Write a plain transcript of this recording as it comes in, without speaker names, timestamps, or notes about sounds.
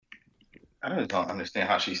I just don't understand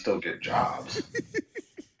how she still get jobs.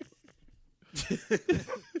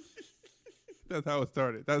 That's how it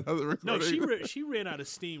started. That's how the No, started. she ran out of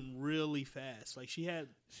steam really fast. Like she had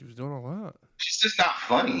She was doing a lot. She's just not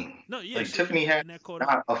funny. no, yeah, Like she Tiffany Haddish and that is caught up.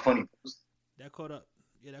 not a funny person. That caught up.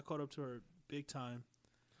 Yeah, that caught up to her big time.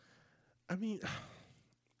 I mean,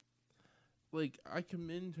 like I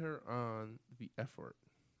commend her on the effort.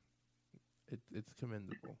 It's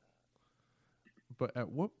commendable. But at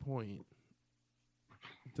what point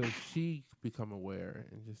does she become aware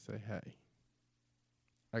and just say, "Hey,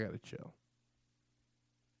 I gotta chill"?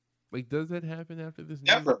 Like, does that happen after this?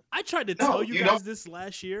 Never. I tried to No, tell you you guys don't. this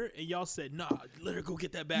last year, and y'all said, "Nah, let her go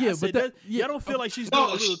get that bag." Yeah, I said, but y'all don't feel like she's doing a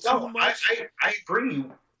No, little no. too much. I agree.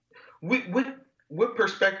 What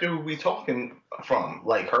perspective are we talking from?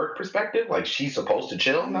 Like her perspective? Like she's supposed to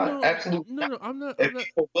chill? Not No, absolutely no, not. no. I'm not. I'm If not.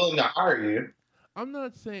 people are willing to hire you, I'm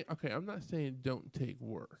not saying. Okay, I'm not saying don't take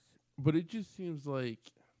work, but it just seems like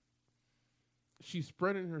she's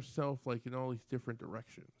spreading herself like in all these different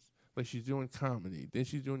directions. Like she's doing comedy, then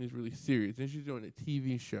she's doing these really serious, then she's doing a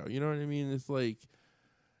TV show. You know what I mean? It's like,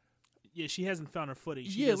 Yeah, she hasn't found her footing.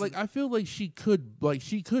 yeah, like I feel like she could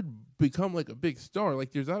become like a big star.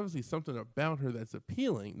 Like there's obviously something about her that's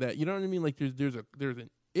appealing. That you know what I mean? Like there's an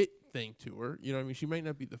it thing to her. You know what I mean? She might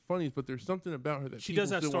not be the funniest, but there's something about her that she people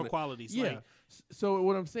does have still star wanna, qualities. yeah. Like, So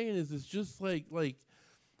what I'm saying is, it's just like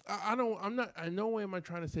I don't. I'm not. I no way am I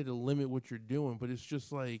trying to say to limit what you're doing, but it's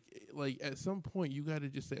just like at some point you got to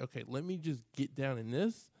just say, okay, let me just get down in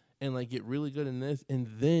this and like get really good in this, and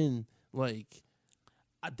then like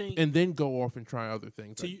I think, and then go off and try other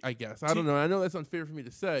things. To you- I guess I don't know. I know that's unfair for me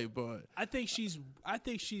to say, but I think she's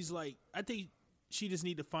like, I think she just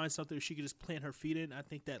need to find something where she could just plant her feet in. I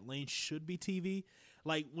think that lane should be TV.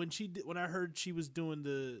 Like when I heard she was doing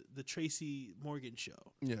the Tracy Morgan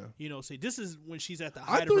show, yeah. you know, say this is when she's at the I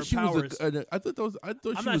height of her thought she powers. was. I thought those. I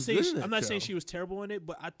thought I'm she not was saying good in that I'm not saying show. she was terrible in it,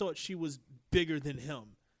 but I thought she was bigger than him.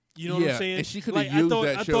 You know what Yeah, I'm saying? and she coulda like, used I thought,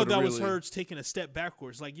 that I show thought to that was really- her taking a step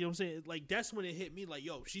backwards. Like, you know what I'm saying? Like, that's when it hit me. Like,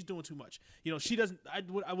 yo, she's doing too much. You know, she doesn't.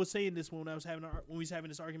 I was saying this when we was having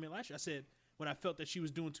this argument last year. I said when I felt that she was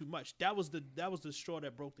doing too much. That was the straw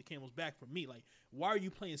that broke the camel's back for me. Like, why are you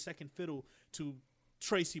playing second fiddle to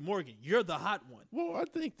Tracy Morgan? You're the hot one. Well, I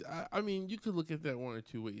think I mean you could look at that one or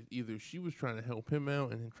two ways. Either she was trying to help him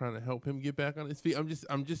out and trying to help him get back on his feet.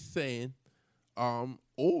 I'm just saying,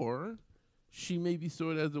 or she maybe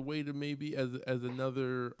saw it as a way to maybe as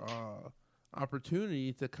another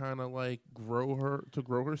opportunity to kind of like grow her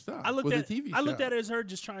style. I looked with at a TV show. I looked at it as her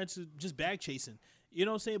just trying to just bag chasing. You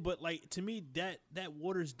know what I'm saying? But like to me, that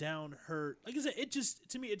waters down her. Like I said,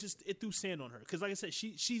 it threw sand on her because like I said,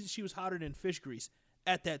 she was hotter than fish grease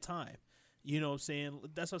at that time. You know what I'm saying?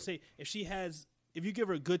 That's what I'm saying. If you give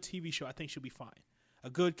her a good TV show, I think she'll be fine. A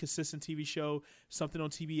good consistent TV show, something on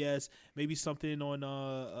TBS, maybe something on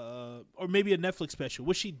or maybe a Netflix special,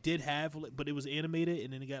 which she did have, but it was animated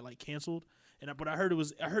and then it got like canceled. But I heard it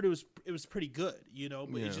was pretty good, you know,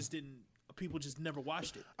 but it just didn't. People just never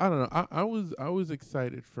watched it. I don't know. I was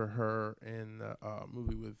excited for her in the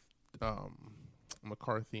movie with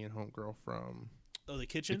McCarthy and homegirl from Oh, the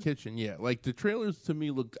kitchen. The Kitchen. Yeah, like the trailers to me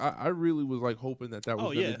look. I really was like hoping that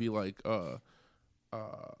was going to be like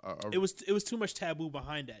it was too much taboo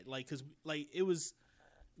behind that, like because like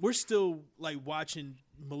we're still like watching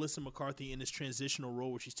Melissa McCarthy in this transitional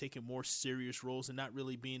role where she's taking more serious roles and not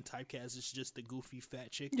really being typecast. It's just the goofy fat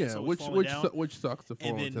chick. Yeah, which sucks to fall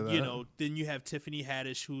and then into that. you know then you have Tiffany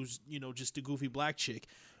Haddish who's just the goofy black chick.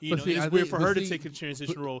 But see, it's I weird think- for but her to see, take a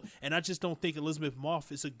transition role, and I just don't think Elizabeth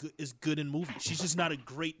Moss is good in movies. She's just not a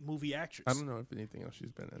great movie actress. I don't know if anything else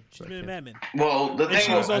she's been in. She's been in Mad Men. well, the And thing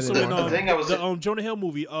she was also in the thing I was the Jonah Hill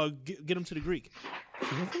movie, Get Him to the Greek.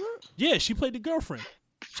 Yeah, she played the girlfriend.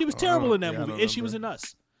 She was terrible in that yeah, I movie, don't and she was in remember.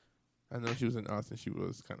 Us. I know she was in Us, and she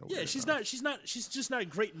was kind of Yeah, she's just not a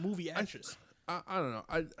great movie actress. I don't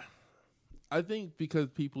know. I think because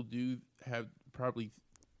people do have probably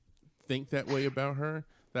think that way about her,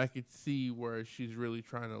 that I could see where she's really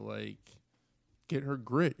trying to like get her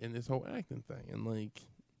grit in this whole acting thing, and like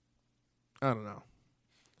I don't know.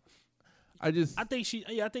 I think she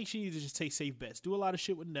needs to just take safe bets. Do a lot of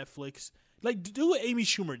shit with Netflix. Like, do what Amy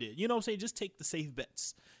Schumer did. You know what I'm saying? Just take the safe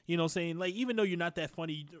bets. You know what I'm saying? Like, even though you're not that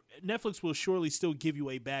funny, Netflix will surely still give you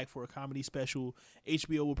a bag for a comedy special.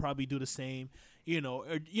 HBO will probably do the same.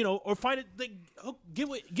 Or find it. Like,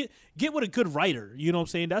 get with a good writer. You know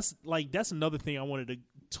what I'm saying? That's another thing I wanted to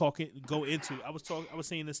go into. I was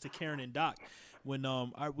saying this to Karen and Doc when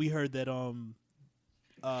we heard that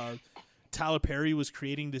Tyler Perry was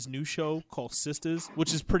creating this new show called Sisters,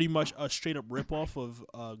 which is pretty much a straight up ripoff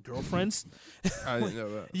of Girlfriends. I didn't know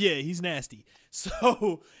that. Yeah, he's nasty.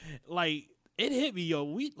 So, like, it hit me, yo.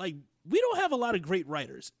 We don't have a lot of great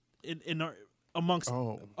writers in our amongst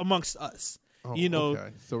us. Oh, you know.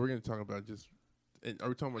 Okay. So we're gonna talk about just. Are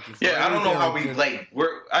we talking about just? Yeah, I don't know how we like.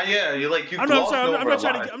 You're like you. I'm not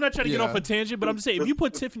trying to get off a tangent, but I'm just saying if you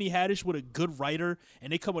put Tiffany Haddish with a good writer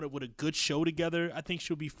and they come up with a good show together, I think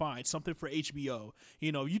she'll be fine. Something for HBO.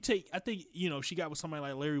 You know, I think if she got with somebody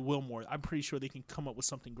like Larry Wilmore, I'm pretty sure they can come up with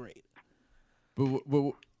something great.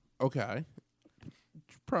 But okay,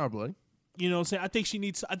 probably. You know what I'm saying? I think she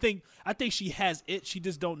needs. I think she has it. She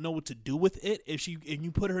just don't know what to do with it. If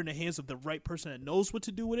you put her in the hands of the right person that knows what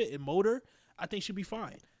to do with it and mold her, I think she'll be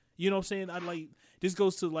fine. You know what I'm saying? This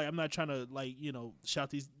goes to I'm not trying to shout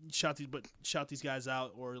these guys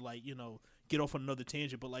out or get off on another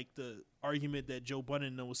tangent, but the argument that Joe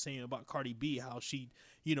Budden was saying about Cardi B, how she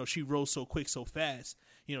rose so quick so fast.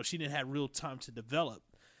 She didn't have real time to develop.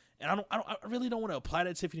 And I really don't want to apply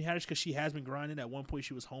that to Tiffany Haddish because she has been grinding. At one point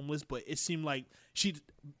she was homeless, but it seemed like she,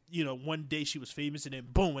 one day she was famous and then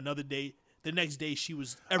boom, the next day she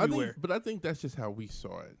was everywhere. I think that's just how we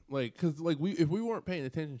saw it. Because if we weren't paying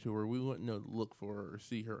attention to her, we wouldn't know to look for her or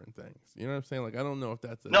see her in things. You know what I'm saying? I don't know if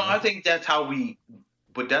that's I think that's how we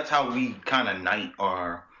kind of knight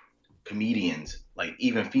our comedians,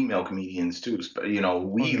 even female comedians too.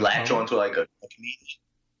 We latch onto a comedian.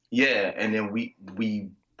 Yeah, and then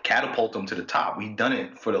we catapult them to the top. We've done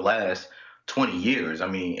it for the last 20 years. I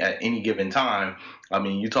mean, at any given time,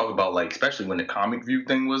 you talk about especially when the Comic View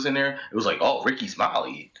thing was in there, it was Ricky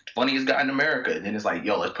Smiley, funniest guy in America. And then it's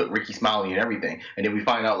let's put Ricky Smiley in everything. And then we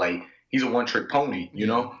find out he's a one-trick pony, you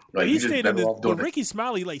know? He stayed in but Ricky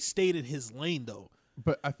Smiley stayed in his lane though.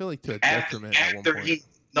 But I feel to a detriment at one point.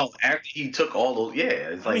 After he took all those,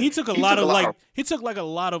 it's he took a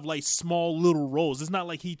lot of small little roles. It's not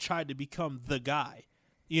like he tried to become the guy.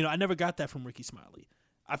 I never got that from Ricky Smiley.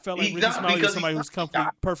 I felt like Ricky Smiley was somebody who was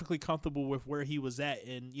perfectly comfortable with where he was at,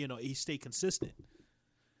 and he stayed consistent.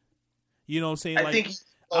 You know what I'm saying? I think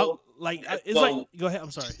go ahead.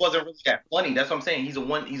 I'm sorry. He wasn't really that funny. That's what I'm saying. He's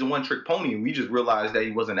a one trick pony, and we just realized that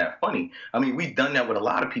he wasn't that funny. We've done that with a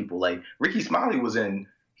lot of people. Ricky Smiley was in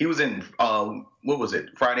what was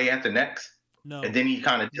it? Friday After Next. No. And then he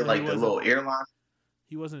kind of did the little airline.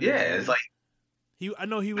 He wasn't. Yeah, it's I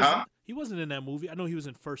know he was. Huh? He wasn't in that movie. I know he was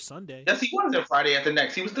in First Sunday. Yes, he was in Friday After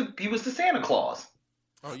Next. He was the Santa Claus.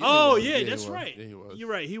 That's right. Yeah, he was. You're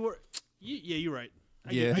right. Yeah, you're right.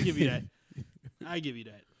 I give you that. I give you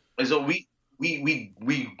that. And so we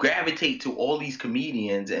gravitate to all these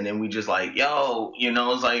comedians, and then we just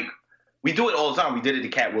it's we do it all the time. We did it to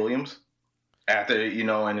Cat Williams. After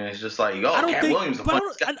and it's just Cat Williams.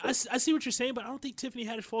 I see what you're saying, but I don't think Tiffany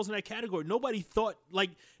Haddish falls in that category. Nobody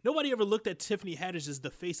ever looked at Tiffany Haddish as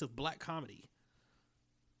the face of black comedy.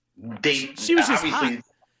 She was just hot.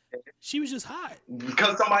 She was just hot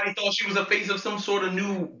because somebody thought she was a face of some sort of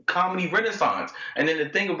new comedy renaissance. And then the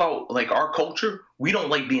thing about our culture, we don't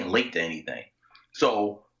like being late to anything,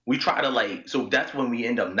 so we try to so that's when we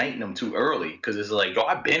end up knighting them too early because it's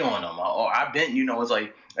I've been on them or I've been it's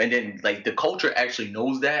and then the culture actually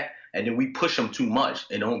knows that, and then we push them too much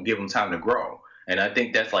and don't give them time to grow. And I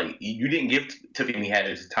think that's you didn't give Tiffany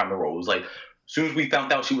Haddish time to grow. It was as soon as we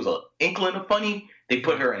found out she was an inkling of funny, they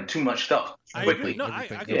put her in too much stuff quickly. No,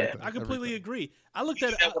 I completely agree. I looked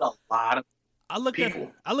at that with a lot of people.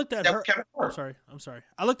 I looked at her. I'm sorry.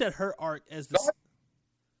 I looked at her arc as this.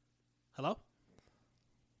 Hello.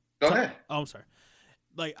 Go ahead. Oh, I'm sorry.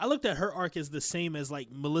 I looked at her arc as the same as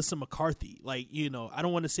Melissa McCarthy. I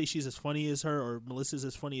don't want to say she's as funny as her or Melissa's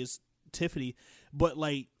as funny as Tiffany, but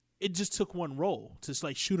it just took one role to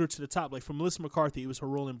shoot her to the top. For Melissa McCarthy, it was her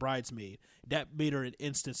role in Bridesmaid that made her an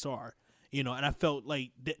instant star. And I felt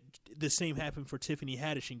the same happened for Tiffany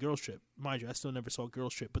Haddish in Girls Trip. Mind you, I still never saw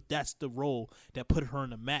Girls Trip, but that's the role that put her on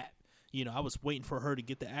the map. I was waiting for her to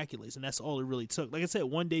get the accolades, and that's all it really took. Like I said,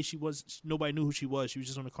 one day nobody knew who she was. She was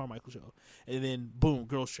just on the Carmichael show, and then boom,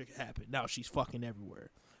 Girls Trip happened. Now she's fucking everywhere.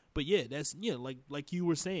 But yeah, that's like you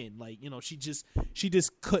were saying, she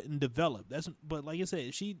just couldn't develop. But like I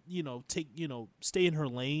said, she stay in her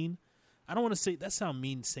lane. I don't want to say that sound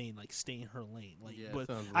mean saying stay in her lane, but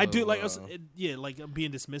I do I'm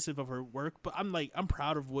being dismissive of her work. But I'm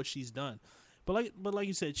proud of what she's done. But like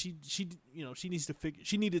you said, she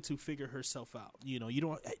needed to figure herself out. You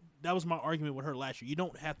don't. That was my argument with her last year. You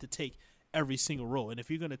don't have to take every single role, and if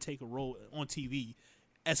you're gonna take a role on TV,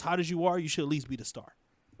 as hot as you are, you should at least be the star.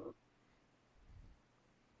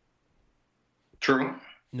 True.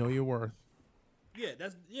 Know your worth. Yeah,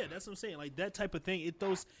 that's what I'm saying. Like that type of thing, it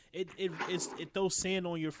throws sand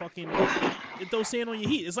on your fucking it throws sand on your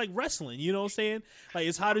heat. It's like wrestling, you know what I'm saying? Like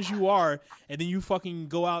as hot as you are, and then you fucking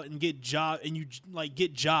go out and get jobbed, you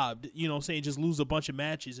know what I'm saying? Just lose a bunch of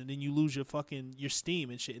matches, and then you lose your steam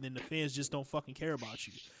and shit, and then the fans just don't fucking care about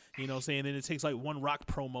you. You know what I'm saying? Then it takes like one Rock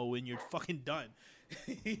promo and you're fucking done.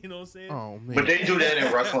 You know what I'm saying? Oh man! But they do that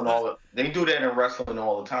in wrestling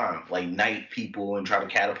all the time. Like knight people and try to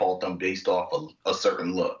catapult them based off of a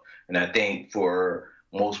certain look. And I think for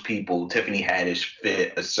most people, Tiffany Haddish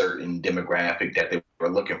fit a certain demographic that they were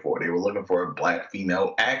looking for. They were looking for a black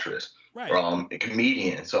female actress, Right. A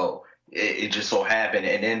comedian. So it just so happened.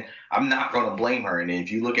 And then I'm not going to blame her. And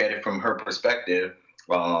if you look at it from her perspective,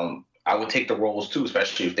 I would take the roles too,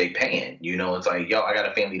 especially if they paying. You know, it's like, yo, I got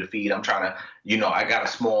a family to feed. I'm trying to, I got a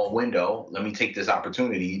small window. Let me take this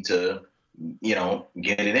opportunity to,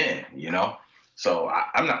 get it in. So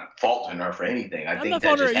I'm not faulting her for anything. I'm not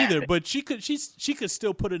faulting her either, but she could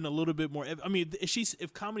still put in a little bit more. I mean,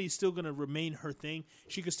 if comedy is still gonna remain her thing,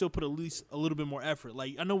 she could still put at least a little bit more effort.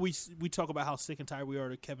 Like I know we talk about how sick and tired we are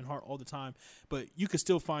to Kevin Hart all the time, but you could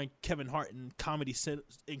still find Kevin Hart in comedy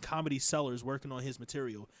sellers working on his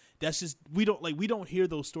material. That's just we don't hear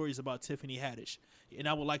those stories about Tiffany Haddish, and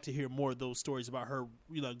I would like to hear more of those stories about her,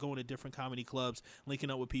 going to different comedy clubs, linking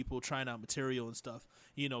up with people, trying out material and stuff,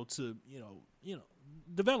 to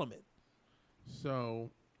development.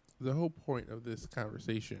 So, the whole point of this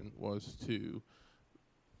conversation was to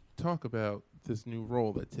talk about this new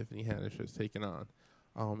role that Tiffany Haddish has taken on.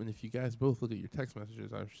 And if you guys both look at your text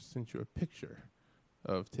messages, I've sent you a picture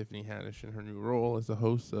of Tiffany Haddish in her new role as the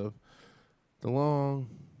host of the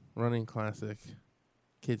long-running classic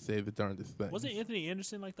Kids Say the Darndest Things. Wasn't Anthony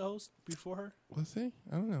Anderson like the host before her? Was he?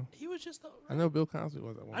 I don't know. He was just. I know Bill Cosby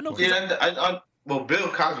was at one I know. point. Yeah, well, Bill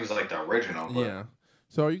Cosby's like the original. But. Yeah.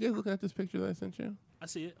 So are you guys looking at this picture that I sent you? I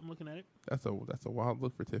see it. I'm looking at it. That's a wild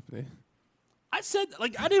look for Tiffany. I said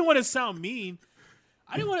I didn't want to sound mean.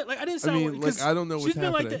 I didn't I don't know what's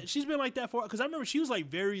happening. Like that. She's been like that for because I remember she was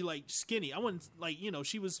very skinny. I wasn't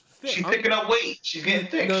she was fit. She's picking up weight. She's getting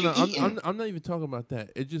thick. No, I'm not even talking about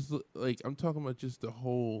that. It just I'm talking about just the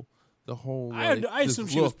whole. I assume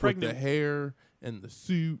she was pregnant. With the hair and the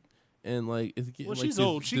suit. And it's getting. Well, she's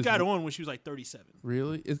old. She got on when she was 37.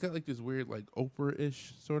 Really? It's got this weird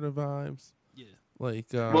Oprah-ish sort of vibes. Yeah.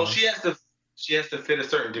 Well, she has to fit a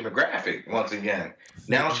certain demographic once again.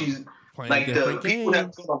 Now she's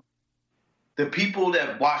the people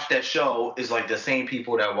that watch that show is the same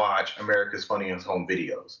people that watch America's Funniest Home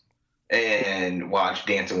Videos and watch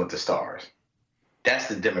Dancing with the Stars. That's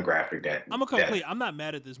the demographic that I'm not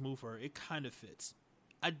mad at this move for her. It kind of fits.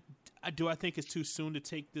 I think it's too soon to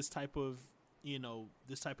take this type of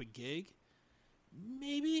gig.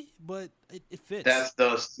 Maybe, but it fits. That's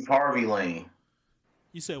the Steve Harvey lane.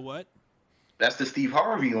 You said what? That's the Steve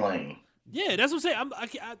Harvey lane. Yeah, that's what I'm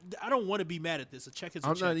saying. I don't want to be mad at this. A check is a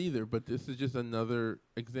check. I'm not either, but this is just another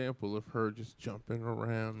example of her just jumping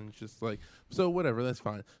around and just so whatever, that's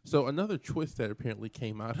fine. So another twist that apparently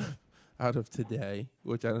came out of today,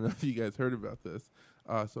 which I don't know if you guys heard about this.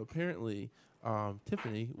 So apparently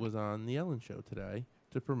Tiffany was on the Ellen Show today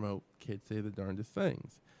to promote Kids Say the Darndest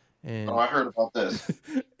Things. And I heard about this.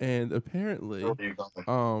 And apparently,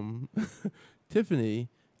 Tiffany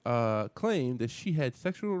claimed that she had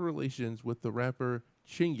sexual relations with the rapper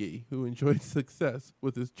Chingy, who enjoyed success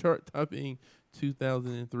with his chart-topping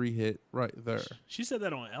 2003 hit Right There. She said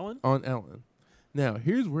that on Ellen? On Ellen. Now,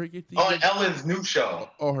 here's where it gets... On Ellen's new show.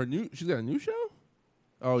 Oh, she's got a new show?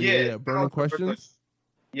 Oh, yeah. Burning Questions?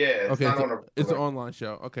 Yeah, okay, it's an online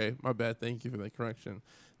show. Okay, my bad. Thank you for that correction.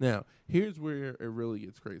 Now, here's where it really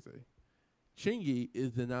gets crazy. Chingy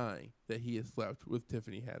is denying that he has slept with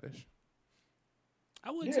Tiffany Haddish.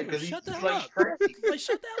 I would too. Shut the hell up.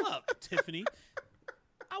 Shut the hell up, Tiffany.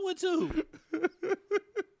 I would too.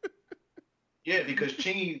 Yeah, because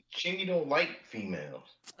Chingy don't like females.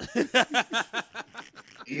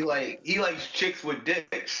 he likes chicks with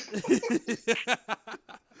dicks.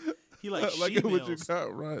 He likes she-males. What you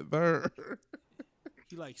got right there.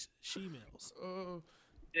 He likes she-males.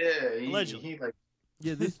 Yeah, allegedly.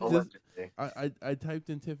 This I typed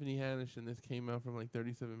in Tiffany Haddish and this came out from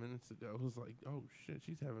 37 minutes ago. It was oh shit,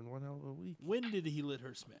 she's having one hell of a week. When did he let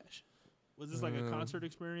her smash? Was this a concert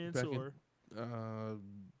experience or?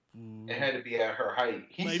 It had to be at her height.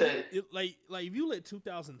 He said, if you let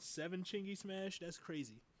 2007 Chingy smash, that's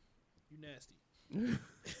crazy. You nasty.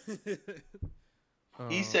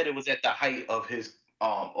 He said it was at the height of his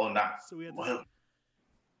or not. So we had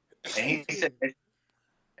and he said,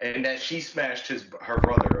 and that she smashed her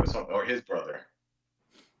brother or something, or his brother.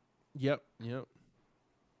 Yep.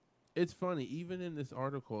 It's funny. Even in this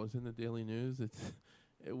article, it's in the Daily News.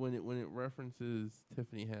 When it references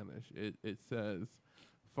Tiffany Haddish, it says,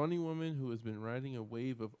 "Funny woman who has been riding a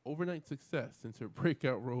wave of overnight success since her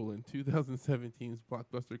breakout role in 2017's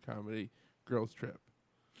blockbuster comedy Girls Trip."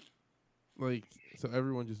 Like, so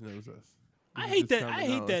everyone just knows us. I hate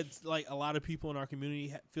that. Like a lot of people in our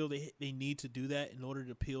community feel they need to do that in order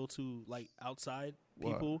to appeal to like outside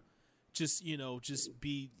people. What? Just just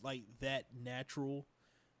be like that natural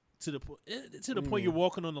to the point you're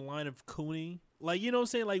walking on the line of cooning. Like, you know what I'm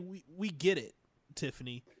saying? Like we get it,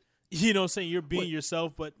 Tiffany. You know what I'm saying? You're being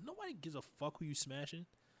yourself, but nobody gives a fuck who you smashing.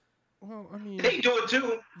 Well, I mean, they do it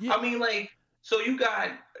too. Yeah. I mean, like, so you got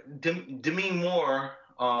Demi Moore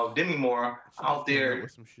out there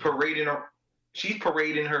parading her. She's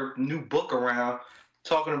parading her new book around,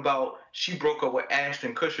 talking about she broke up with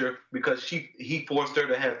Ashton Kutcher because he forced her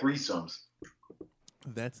to have threesomes.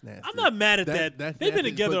 That's nasty. I'm not mad at that. That's They've been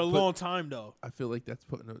nasty, together but a long time, though. I feel like that's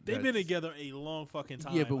putting. They've been together a long fucking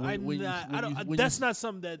time. Yeah, but that's not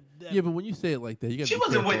something that. Yeah, but when you say it like that, you got. She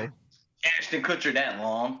wasn't with Ashton Kutcher that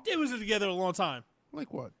long. They was together a long time.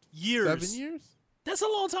 Like what? Years. 7 years? That's a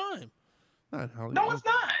long time. Not in Hollywood. No, it's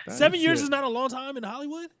not. 7 years is not a long time in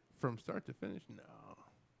Hollywood. From start to finish, no.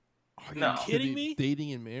 Are you kidding me?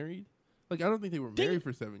 Dating and married? Like, I don't think they were married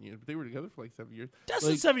for 7 years, but they were together for like 7 years. That's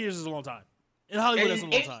like, 7 years is a long time. In Hollywood, that's a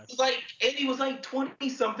long time. Eddie was like 20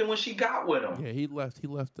 something when she got with him. Yeah, he left.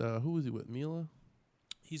 Who was he with? Mila.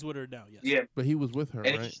 He's with her now. Yes. Yeah, but he was with her,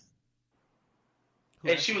 right?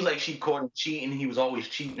 And she was like, she caught him cheating. He was always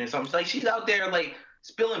cheating or something. It's like she's out there like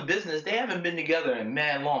spilling business. They haven't been together in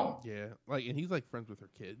mad long. Yeah, like, and he's like friends with her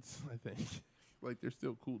kids. I think, like, they're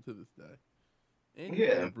still cool to this day. And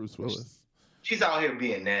yeah, Bruce Willis. She's out here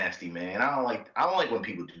being nasty, man. I don't like when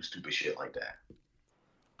people do stupid shit like that.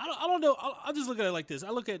 I don't know. I'll just look at it like this. I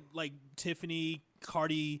look at like Tiffany,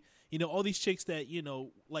 Cardi, all these chicks that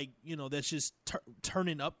that's just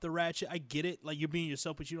turning up the ratchet. I get it. Like, you're being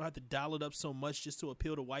yourself, but you don't have to dial it up so much just to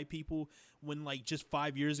appeal to white people. When like just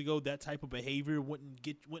 5 years ago, that type of behavior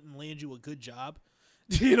wouldn't land you a good job.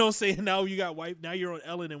 You know what I'm saying? Now you got now you're on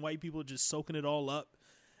Ellen and white people just soaking it all up.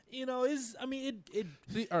 See, all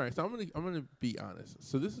right, so I'm gonna be honest.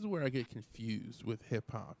 So this is where I get confused with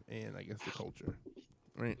hip hop and I guess the culture,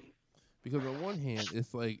 right? Because on one hand,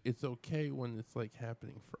 it's like it's okay when it's like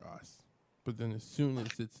happening for us, but then as soon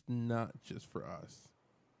as it's not just for us,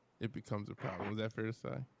 it becomes a problem. Is that fair to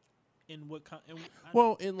say? In what kind?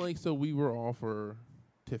 So we were all for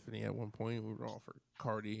Tiffany at one point. We were all for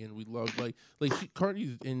Cardi, and we loved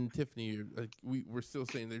Cardi and Tiffany. We're still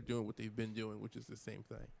saying they're doing what they've been doing, which is the same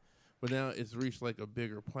thing. But now it's reached like a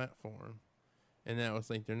bigger platform, and now it's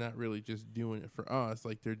like they're not really just doing it for us;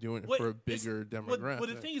 like they're doing it for a bigger demographic. But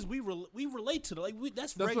the thing is, we relate to it.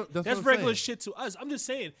 That's what regular shit to us. I'm just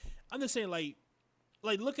saying, like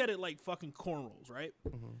look at it like fucking cornrows, right?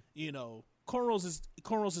 Mm-hmm.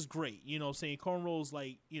 Cornrows is great. You know what I'm saying?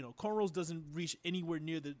 Cornrows doesn't reach anywhere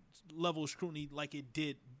near the level of scrutiny like it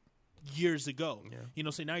did years ago. Yeah.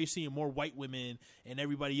 So now you're seeing more white women and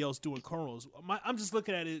everybody else doing cornrows. I'm just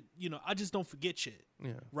looking at it, I just don't forget shit.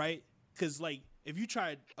 Yeah. Right? Because, like, if you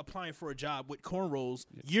tried applying for a job with cornrows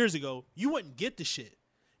years ago, you wouldn't get the shit.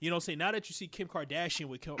 You know what I'm saying? Now that you see Kim Kardashian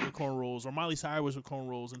with cornrows or Miley Cyrus with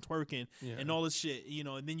cornrows and twerking and all this shit,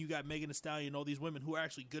 and then you got Megan Thee Stallion and all these women who are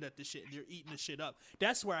actually good at this shit and they're eating this shit up.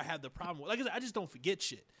 That's where I have the problem. Like I said, I just don't forget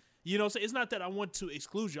shit. You know what I'm saying? It's not that I want to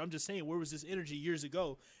exclude you. I'm just saying, where was this energy years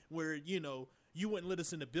ago where, you wouldn't let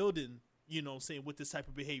us in the building, saying, with this type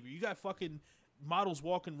of behavior? You got fucking models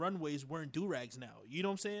walking runways wearing do-rags now. You know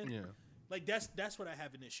what I'm saying? Yeah. Like, that's what I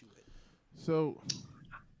have an issue with. So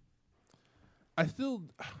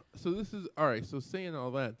this is all right. So saying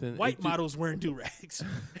all that, then white models wearing do-rags.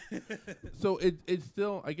 So it's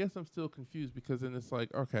still, I guess I'm still confused because then it's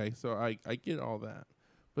like, okay, so I get all that,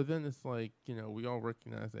 but then it's like, we all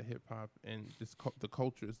recognize that hip hop and the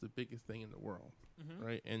culture is the biggest thing in the world,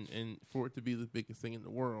 right? And for it to be the biggest thing in the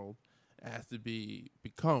world, it has to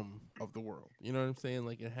become of the world. You know what I'm saying?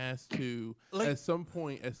 Like, it has to at some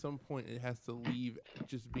point it has to leave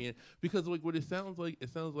just being, because like what it sounds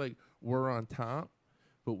like we're on top,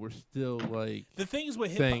 but we're still like the things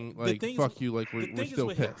with saying like fuck you, like we're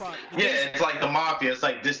still pissed. Yeah, it's like the mafia. It's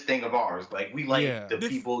like this thing of ours. Like, we like the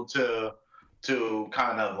people to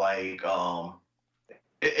kind of like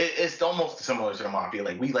it's almost similar to the mafia.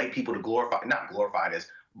 Like, we like people to not glorify this,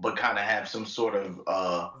 but kind of have some sort of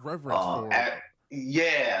reverence for it.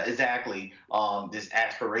 Yeah, exactly. This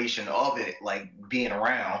aspiration of it, like being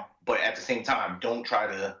around, but at the same time, don't try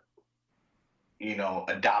to,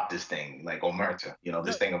 adopt this thing like Omerta,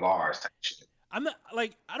 this thing of ours type shit. I'm not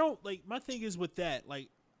like, I don't like, my thing is with that, like,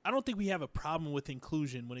 I don't think we have a problem with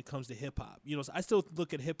inclusion when it comes to hip hop. You know, I still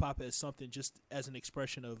look at hip hop as something just as an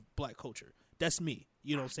expression of black culture. That's me.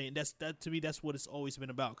 You know what I'm saying? That to me, that's what it's always been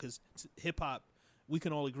about. Because hip hop, we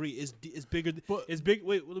can all agree, is bigger. It's big.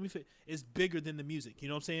 Wait, let me finish. It's bigger than the music. You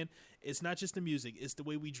know what I'm saying? It's not just the music. It's the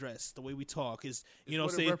way we dress, the way we talk. It's you know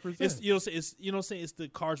what I'm saying? It's you know it's you know what I'm saying? It's the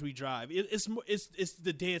cars we drive. It's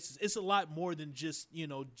the dances. It's a lot more than just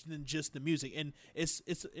the music. And it's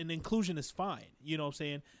an inclusion is fine. You know what I'm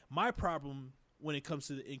saying? My problem when it comes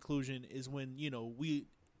to the inclusion is when we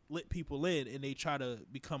let people in and they try to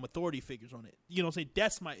become authority figures on it. You know what I'm saying?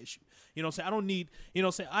 That's my issue. You know what I'm saying? I don't need,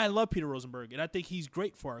 I love Peter Rosenberg and I think he's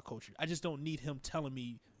great for our culture. I just don't need him telling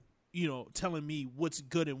me what's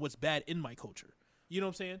good and what's bad in my culture. You know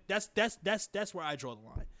what I'm saying? That's where I draw the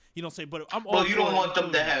line. You know what I'm saying? But I'm all you don't want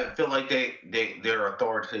them to feel like they're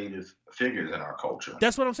authoritative figures in our culture.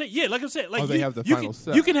 That's what I'm saying. Yeah, like I said, like they have the final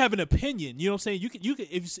say. You can have an opinion. You know what I'm saying? You can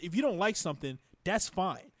if you don't like something, that's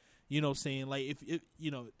fine. You know what I'm saying? Like, if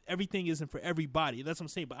everything isn't for everybody. That's what I'm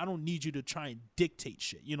saying. But I don't need you to try and dictate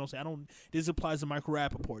shit. You know what I'm saying? This applies to Michael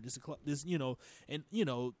Rappaport. This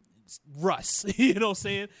Russ. You know what I'm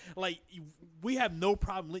saying? Like, we have no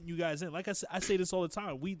problem letting you guys in. Like I said, I say this all the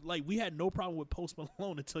time. We had no problem with Post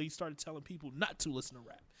Malone until he started telling people not to listen to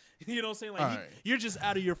rap. You know what I'm saying? Like, you're just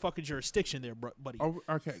out of your fucking jurisdiction there, buddy. Oh,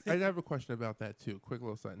 okay. I have a question about that, too. Quick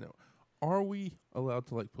little side note. Are we allowed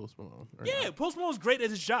to like Post Malone? Yeah, not? Post Malone's great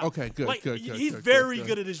at his job. Okay, good. Like, good. He's very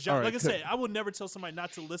good at his job. Right, like I said, I would never tell somebody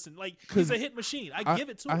not to listen. Like, he's a hit machine. I give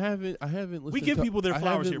it to him. I haven't listened. We give people their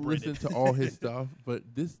flowers here, Brandon. I haven't listened to all his stuff, but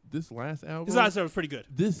this last album, his last album was pretty good.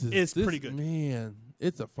 It's pretty good. Man,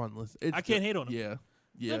 it's a fun listen. I can't hate on him.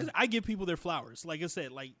 Yeah. I give people their flowers. Like I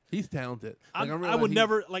said, like he's talented. Like, I would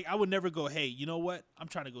never go, hey, you know what? I'm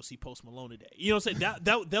trying to go see Post Malone today. You know what I'm saying?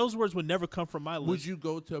 That those words would never come from my lips. Would you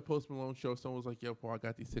go to a Post Malone show? Someone was like, "Yo, Paul, I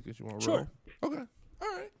got these tickets. You want to roll?" Okay,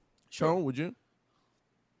 all right. Sure. Sean, would you?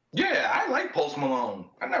 Yeah, I like Post Malone.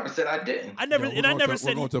 I never said I didn't. I never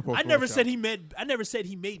said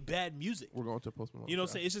he made bad music. We're going to Post Malone. You know what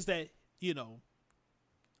I'm saying? It's just that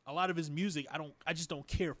a lot of his music, I just don't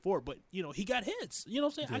care for. But he got hits. You know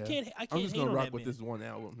what I'm saying? Yeah. I can't. I'm just gonna rock with man. This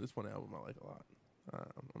one album I like a lot.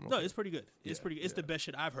 No, it's pretty good. It's pretty good. It's the best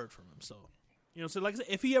shit I've heard from him. So, so like I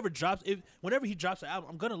said, whenever he drops an album,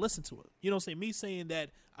 I'm gonna listen to it. You know what I'm saying? Me saying that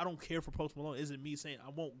I don't care for Post Malone isn't me saying I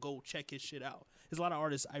won't go check his shit out. There's a lot of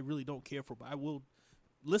artists I really don't care for, but I will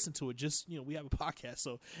listen to it. Just we have a podcast,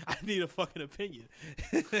 so I need a fucking opinion.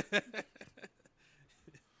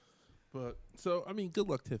 But so I mean, good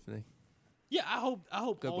luck, Tiffany. Yeah, I hope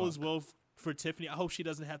good all luck. is well for Tiffany. I hope she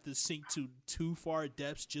doesn't have to sink to too far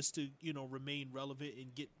depths just to remain relevant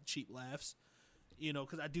and get cheap laughs.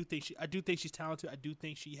 Because I do think she's talented. I do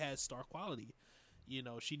think she has star quality.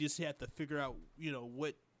 She just had to figure out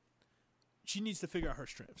what she needs to figure out her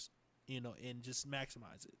strengths. And just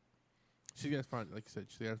maximize it. She got to find, like you said,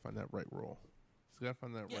 she got to find that right role. She got to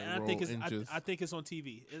find that right role. I think it's on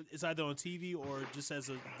TV. It's either on TV or just as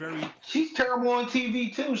a very. She's terrible on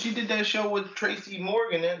TV too. She did that show with Tracy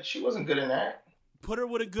Morgan, and she wasn't good in that. Put her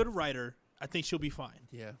with a good writer. I think she'll be fine.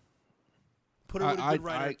 Yeah. Put her with a good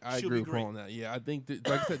writer. I she'll agree be great. on that. Yeah, I think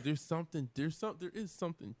like I said, there is something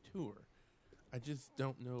to her. I just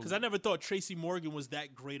don't know. Because I never thought Tracy Morgan was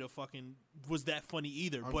that great was that funny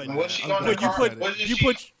either. But was she on the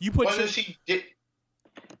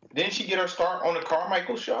Didn't she get her start on the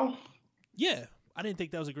Carmichael show? Yeah, I didn't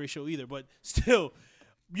think that was a great show either. But still,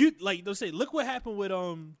 they'll say, look what happened with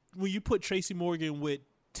when you put Tracy Morgan with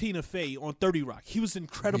Tina Fey on 30 Rock. He was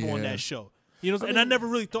incredible on that show. And I never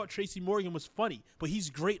really thought Tracy Morgan was funny, but he's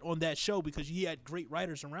great on that show because he had great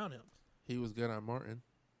writers around him. He was good on Martin.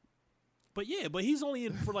 But he's only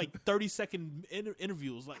in for like 30-second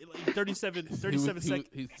interviews, like 37 seconds.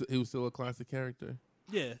 He was still a classic character.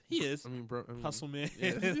 Yeah, he is. I mean, Hustle man.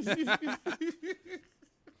 Yeah.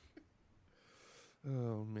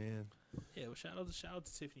 Oh man. Yeah, well, shout out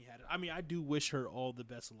to Tiffany Haddish. I mean, I do wish her all the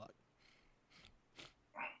best of luck.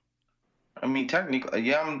 I mean, technically,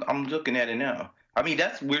 yeah, I'm looking at it now. I mean,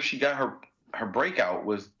 that's where she got her breakout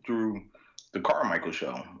was through the Carmichael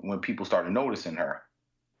show when people started noticing her.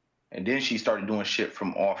 And then she started doing shit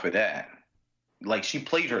from off of that. Like, she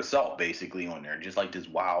played herself, basically, on there. Just like this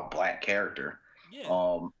wild black character. Yeah.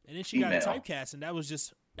 And then she got typecast, and that was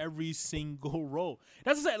just every single role.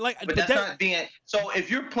 That's what I'm saying. But that's not being... So, if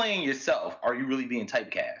you're playing yourself, are you really being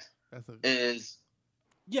typecast?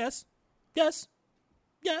 Yes.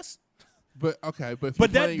 But, okay. But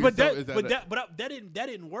that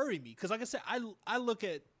didn't worry me. Because, like I said, I look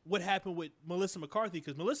at what happened with Melissa McCarthy,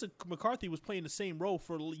 because Melissa McCarthy was playing the same role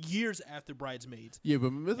for years after Bridesmaids. Yeah, but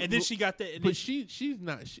and then she got that. And but she's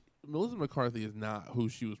not. Melissa McCarthy is not who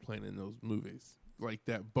she was playing in those movies. Like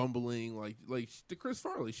that bumbling, like the Chris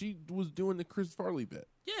Farley. She was doing the Chris Farley bit.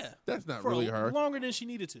 Yeah, that's not for really her. Longer than she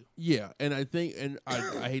needed to. Yeah, and I think, and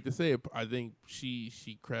I hate to say it, I think she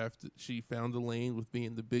found the lane with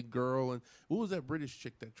being the big girl. And what was that British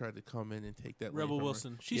chick that tried to come in and take that? Rebel lane from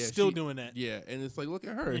Wilson. Her? She's still doing that. Yeah, and it's like, look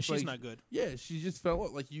at her. And it's she's like, not good. Yeah, she just fell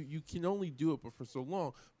out. Like you can only do it, but for so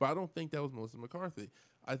long. But I don't think that was Melissa McCarthy.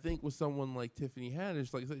 I think with someone like Tiffany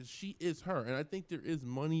Haddish, like I said, she is her, and I think there is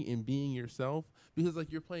money in being yourself because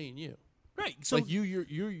like you're playing you. Right. So like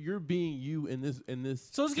you're being you in this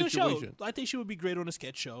So it's a good situation. show. I think she would be great on a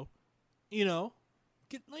sketch show. You know,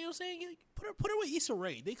 you know what I'm saying? Put her with Issa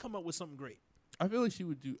Rae. They come up with something great. I feel like she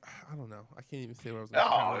would do. I don't know. I can't even say what I was. No,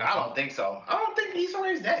 I don't think so. I don't think Issa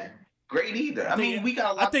Rae's that great either. I mean, we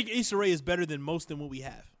got a lot. I think Issa Rae is better than most than what we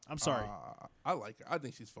have. I'm sorry. I like her. I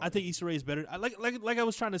think she's fun. I think Issa Rae is better. Like I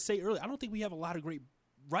was trying to say earlier. I don't think we have a lot of great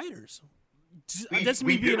writers. That's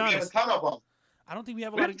me being honest. We have a ton of them. I don't think we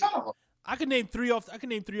have a We lot have a ton of them. I could name three off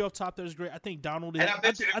top that is great. I think Donald is. And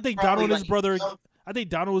I think Donald and his brother. I think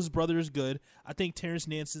Donald and his brother is good. I think Terrence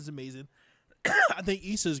Nance is amazing. I think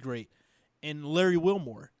Issa is great, and Larry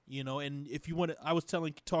Wilmore. You know, and if you want to, I was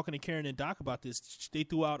talking to Karen and Doc about this. They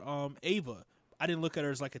threw out Ava. I didn't look at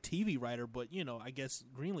her as like a TV writer, but you know, I guess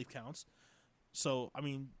Greenleaf counts. So I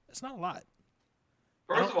mean, it's not a lot.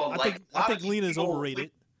 First of all, I think Lena's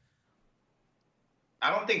overrated. I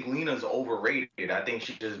don't think Lena's overrated. I think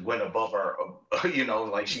she just went above her. You know,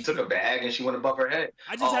 like she took a bag and she went above her head.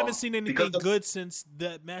 I just haven't seen anything good since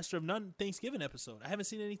the Master of None Thanksgiving episode. I haven't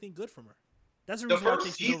seen anything good from her. That's the reason why I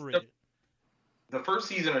think she's overrated. The first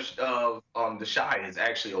season of The Chi is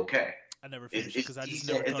actually okay. I never finished it because I just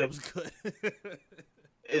never thought it was good.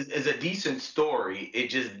 It's a decent story. It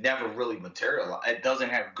just never really materialized. It doesn't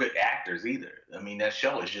have good actors either. I mean, that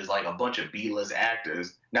show is just like a bunch of B-list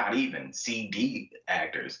actors, not even CD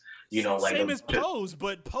actors. You know, like same as Pose,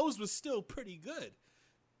 but Pose was still pretty good.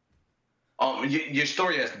 Your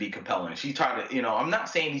story has to be compelling. She tried to, you know, I'm not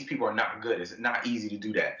saying these people are not good. It's not easy to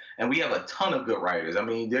do that. And we have a ton of good writers. I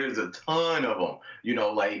mean, there's a ton of them, you know,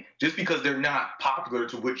 like just because they're not popular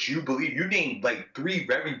to what you believe, you named like 3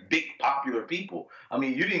 very big popular people. I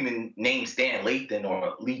mean, you didn't even name Stan Lathan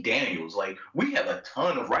or Lee Daniels. Like we have a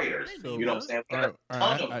ton of writers. So, you know what I'm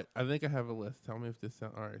saying? I think I have a list. Tell me if this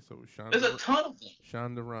sounds all right. So there's a ton of them.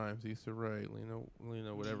 Shonda Rhimes, Issa Rae,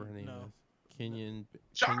 Lena, whatever her name is. Kenyon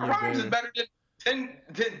Rhimes is better than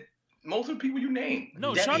most of the people you name.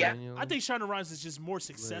 No, Shonda, I think Shonda Rhimes is just more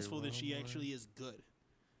successful than she actually is good.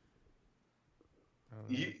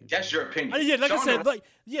 That's your opinion.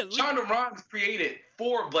 Shonda Rhimes created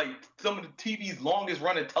 4 of like some of the TV's longest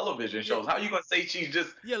running television shows. How are you gonna say she's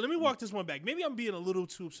just? Yeah, let me walk this one back. Maybe I'm being a little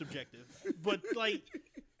too subjective, but like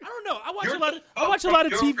I don't know. I watch a lot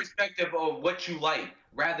of TV. Your perspective of what you like,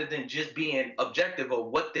 rather than just being objective of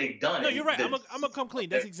what they've done. No, you're right. I'm gonna come clean.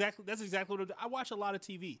 That's exactly what I watch a lot of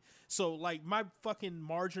TV. So like my fucking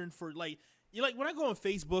margin for like when I go on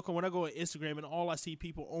Facebook or when I go on Instagram and all I see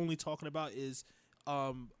people only talking about is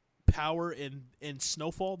Power and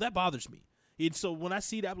Snowfall, that bothers me. And so when I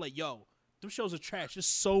see that, I'm like, yo, them shows are trash. There's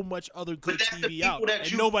so much other good TV out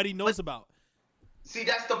and nobody knows about. See,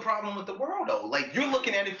 that's the problem with the world, though. Like, you're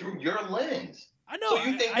looking at it through your lens. I know. So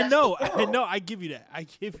you think I know. I give you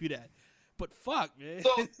that. But fuck, man.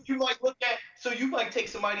 So you take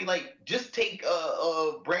somebody like just take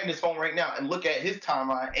Brandon's phone right now and look at his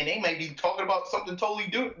timeline, and they may be talking about something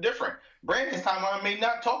totally different. Brandon's timeline may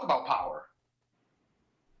not talk about Power.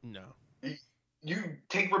 No. You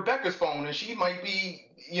take Rebecca's phone, and she might be,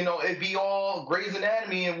 it'd be all Grey's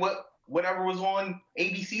Anatomy and whatever was on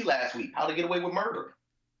ABC last week, How to Get Away with Murder.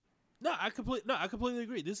 No, I completely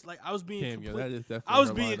agree. This I was being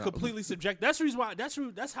being completely subjective. That's the reason why.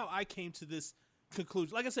 That's how I came to this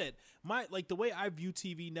conclusion. Like I said, the way I view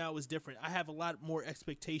TV now is different. I have a lot more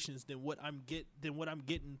expectations than what I'm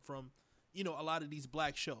getting from, a lot of these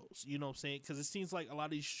black shows. You know what I'm saying? Because it seems like a lot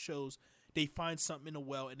of these shows, they find something in a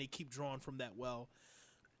well and they keep drawing from that well.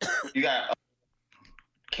 You got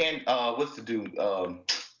what's the dude?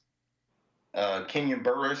 Kenyon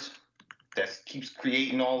Burris. That keeps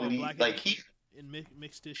creating all of these, like he and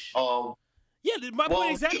mixed this shit. Yeah, my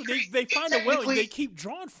point exactly. They find a well and they keep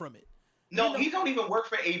drawing from it. No, he don't even work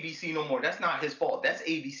for ABC no more. That's not his fault. That's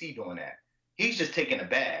ABC doing that. He's just taking a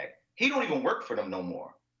bag. He don't even work for them no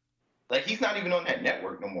more. Like he's not even on that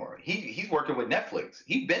network no more. He's working with Netflix.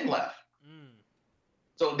 He's been left.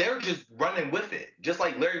 So they're just running with it. Just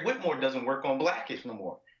like Larry Whitmore doesn't work on Blackish no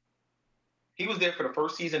more. He was there for the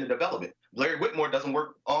first season to develop it. Larry Whitmore doesn't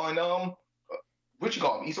work on what you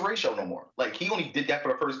call him, Issa Rae show no more. Like he only did that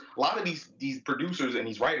for the first. A lot of these producers and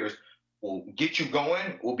these writers will get you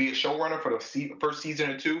going, will be a showrunner for the first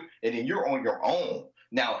season or two, and then you're on your own.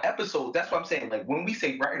 Now episodes, that's what I'm saying. Like when we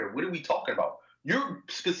say writer, what are we talking about? You're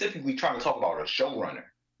specifically trying to talk about a showrunner.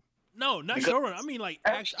 No, not showrunner. I mean like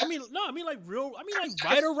like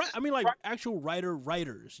writer. I mean like actual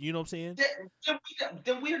writers. You know what I'm saying?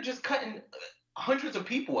 Then we're just cutting hundreds of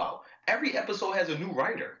people out. Every episode has a new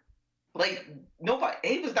writer. Like nobody,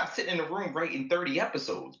 Ava's not sitting in the room writing 30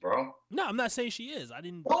 episodes, bro. No, I'm not saying she is.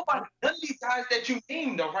 None of these guys that you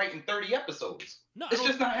named are writing 30 episodes. No, it's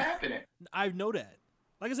just not happening. I know that.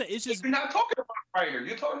 Like I said, it's just you're not talking about writer.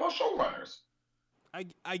 You're talking about showrunners.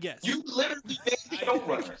 I guess you literally named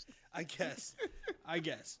showrunners. I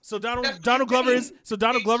guess. So Donald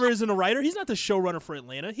Glover isn't a writer. He's not the showrunner for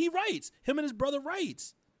Atlanta. He writes. Him and his brother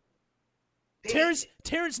writes. Terrence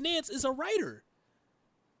Nance is a writer.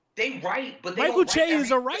 They write, but they Michael don't Che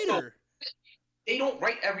is a writer. Episode. They don't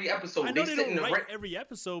write every episode. I know they don't write every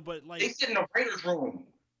episode, but like they sit in the writer's room,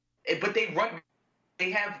 but they run.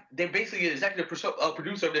 They're basically the executive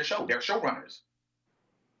producer of their show. They're showrunners.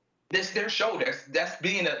 This their show. That's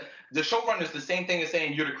being the showrunner is the same thing as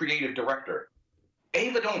saying you're the creative director.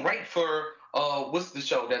 Ava don't write for what's the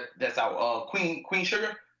show that's out? Queen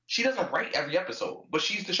Sugar. She doesn't write every episode, but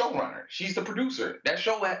she's the showrunner. She's the producer. That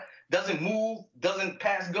show doesn't move, doesn't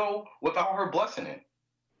pass go without her blessing it.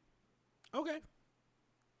 Okay.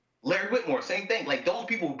 Larry Whitmore, same thing. Like those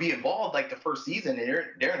people will be involved like the first season and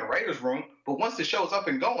they're in the writer's room, but once the show's up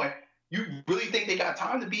and going, you really think they got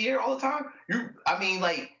time to be here all the time?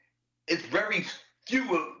 It's very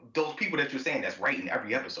few of those people that you're saying that's writing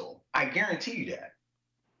every episode. I guarantee you that.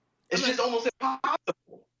 It's just almost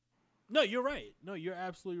impossible. No, you're right. No, you're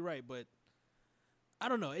absolutely right. But I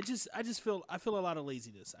don't know. I feel a lot of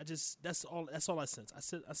laziness. That's all I sense.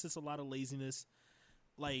 I sense a lot of laziness.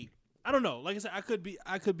 Like I don't know. Like I said, I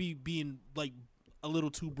could be being like a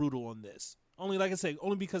little too brutal on this. Only like I said,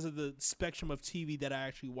 only because of the spectrum of TV that I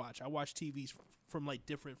actually watch. I watch TVs from like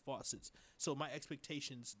different faucets, so my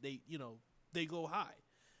expectations they go high.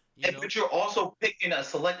 But you're also picking a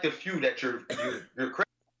selective few that you're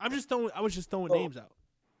I was just throwing names out.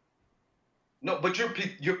 No, but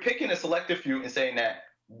you're picking a selective few and saying that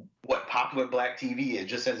what popular black TV is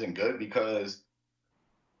just isn't good because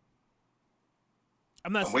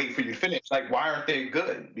I'm waiting for you to finish. Like, why aren't they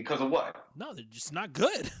good? Because of what? No, they're just not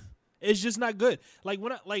good. It's just not good. Like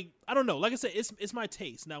when I don't know. Like I said, it's my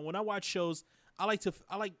taste. Now, when I watch shows, I like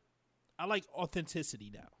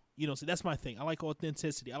authenticity now. So that's my thing. I like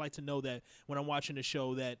authenticity. I like to know that when I'm watching a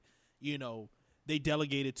show that, they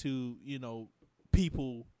delegated to,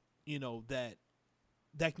 people, that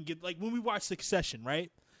can get, like when we watch Succession,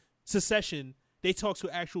 right? Succession, they talk to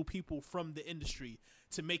actual people from the industry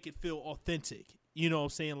to make it feel authentic. You know what I'm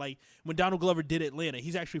saying? Like when Donald Glover did Atlanta,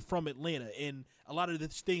 he's actually from Atlanta, and a lot of the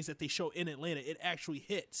things that they show in Atlanta, it actually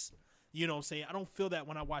hits. You know what I'm saying? I don't feel that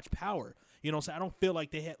when I watch Power. You know what I'm saying? I don't feel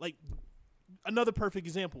like they had, like, another perfect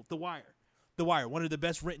example, The Wire. The Wire, one of the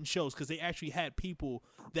best written shows, because they actually had people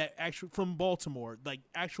that actually from Baltimore, like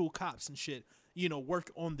actual cops and shit,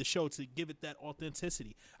 work on the show to give it that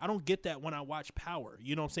authenticity. I don't get that when I watch Power.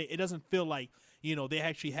 You know what I'm saying? It doesn't feel like, they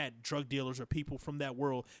actually had drug dealers or people from that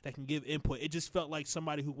world that can give input. It just felt like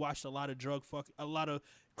somebody who watched a lot of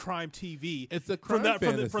crime TV. It's a crime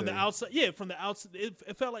fantasy. From the outside. Yeah, from the outside.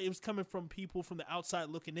 It felt like it was coming from people from the outside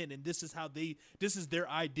looking in, and this is their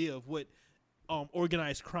idea of what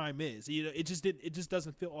organized crime is. It just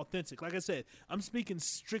doesn't feel authentic. Like I said, I'm speaking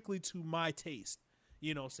strictly to my taste.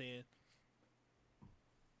 You know what I'm saying?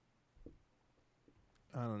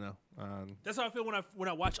 I don't know. That's how I feel when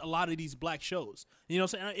I watch a lot of these black shows. You know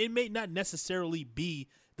what I'm saying? It may not necessarily be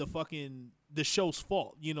the show's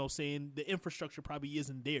fault. You know what I'm saying? The infrastructure probably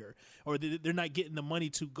isn't there, or they're not getting the money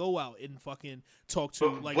to go out and fucking talk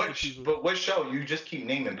to But what show? You just keep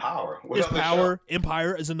naming Power. It's Power. Show?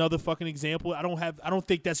 Empire is another fucking example. I don't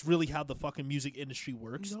think that's really how the fucking music industry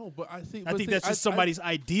works. No, but I think that's just somebody's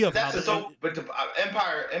idea of how. But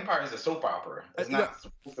Empire is a soap opera. It's not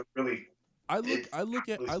supposed to really. I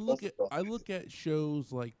look at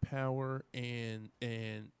shows like Power and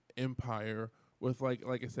Empire with like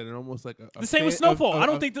I said, and almost like the same with Snowfall. I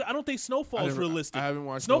don't think Snowfall is realistic. I haven't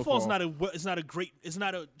watched Snowfall. It's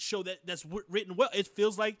not a show that's written well. It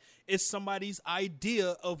feels like it's somebody's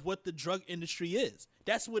idea of what the drug industry is.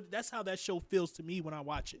 That's how that show feels to me when I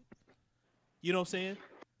watch it. You know what I'm saying?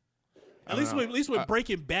 At least with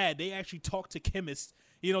Breaking Bad, they actually talked to chemists.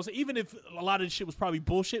 You know, so even if a lot of the shit was probably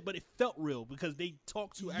bullshit, but it felt real because they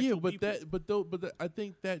talked to actual people. I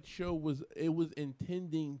think that show was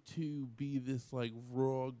intending to be this like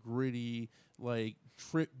raw, gritty, like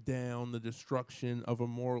trip down the destruction of a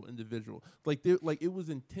moral individual. Like it was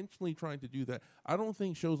intentionally trying to do that. I don't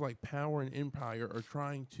think shows like Power and Empire are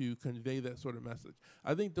trying to convey that sort of message.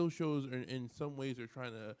 I think those shows in some ways are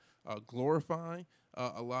trying to glorify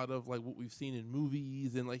a lot of like what we've seen in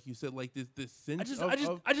movies and like you said, like this sense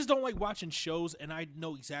I just don't like watching shows and I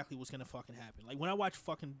know exactly what's gonna fucking happen. Like when I watch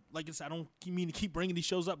fucking, like I said, I don't mean to keep bringing these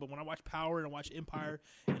shows up, but when I watch Power and I watch Empire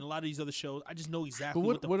and a lot of these other shows, I just know exactly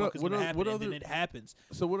what the fuck is gonna happen, and then it happens.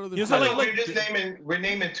 So what other? You know, so we're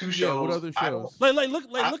naming two shows. Yeah, what other shows?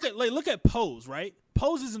 Look at Pose, right?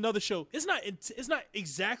 Pose is another show. It's not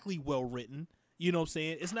exactly well written. You know what I'm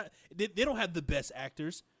saying? It's not. They don't have the best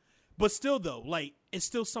actors. But still, though, like it's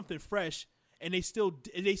still something fresh, and they still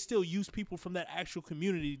use people from that actual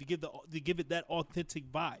community to give it that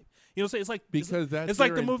authentic vibe. You know what I'm saying? It's like that's it's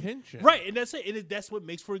like their the movie, intention, right? And that's it. And that's what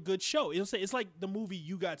makes for a good show. You know what I'm saying? It's like the movie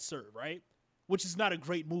You Got Served, right? Which is not a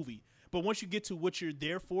great movie. But once you get to what you're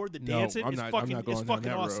there for, the dancing, it's fucking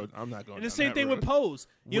awesome. I'm not going. And the same thing with Pose.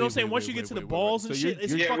 You know what I'm saying? Once you get to the balls and shit,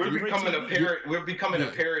 it's fucking great. We're becoming a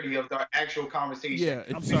parody of the actual conversation. Yeah,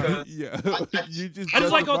 I'm sorry. Yeah, you just. I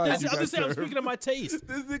just like authenticity. I'm just saying. I'm speaking of my taste.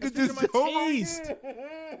 This nigga just told me.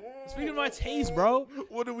 Speaking of my taste, bro.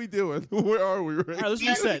 What are we doing? Where are we? All right, let's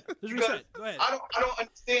reset. Go ahead. I don't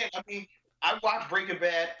understand. I mean, I watch Breaking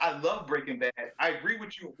Bad. I love Breaking Bad. I agree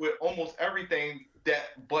with you with almost everything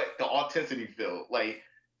but the authenticity feel. Like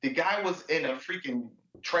the guy was in a freaking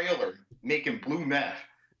trailer making blue meth.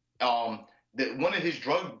 One of his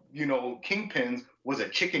drug, kingpins was a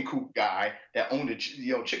chicken coop guy that owned a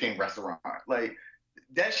chicken restaurant. Like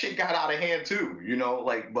that shit got out of hand too.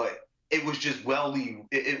 But it was just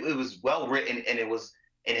it was well written and it was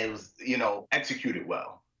executed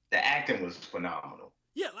well. The acting was phenomenal.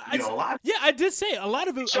 Yeah, I did say a lot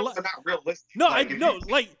of it. Shows are not realistic.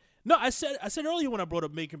 I said earlier when I brought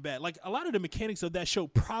up Breaking Bad, like a lot of the mechanics of that show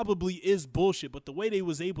probably is bullshit, but the way they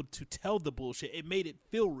was able to tell the bullshit, it made it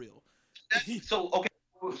feel real. So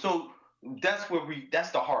that's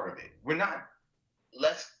the heart of it. We're not.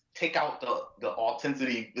 Let's take out the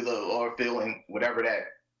authenticity, or feeling, whatever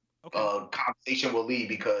that conversation will lead,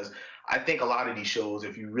 because I think a lot of these shows,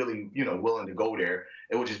 if you really willing to go there,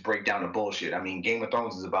 it will just break down the bullshit. I mean, Game of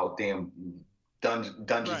Thrones is about damn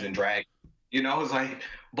Dungeons and Dragons. It's like,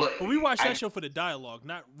 but we watched that show for the dialogue,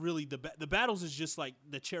 not really the battles. Is just like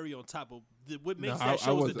the cherry on top of what makes that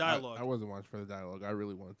show is the dialogue. I wasn't watching for the dialogue. I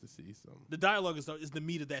really wanted to see some. The dialogue is the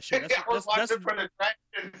meat of that show. I was watching for the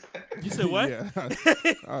dragons. You said what? Yeah.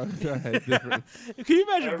 I had different. Can you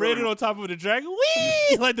imagine Brandon on top of the dragon?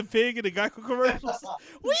 Wee! Like the pig in the Geico commercials.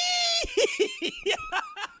 Wee!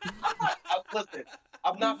 Listen,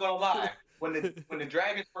 I'm not gonna lie. When the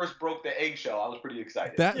dragons first broke the eggshell, I was pretty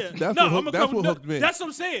excited. That's what hooked me. That's what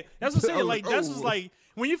I'm saying. Like that's what's like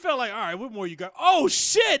when you felt like, all right, what more you got? Oh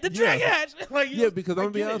shit, the dragon hatch. Because I'm gonna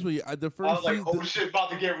be honest with you, the first I was like, oh shit, about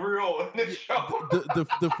to get real in this show.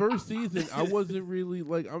 The first season, I wasn't really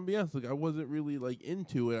like. I'm gonna be honest, I wasn't really like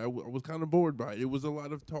into it. I was kind of bored by it. It was a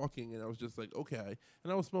lot of talking, and I was just like, okay.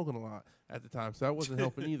 And I was smoking a lot at the time, so that wasn't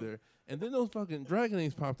helping either. And then those fucking dragon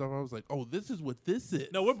eggs popped up. I was like, "Oh, this is what this is."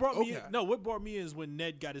 What brought me in is when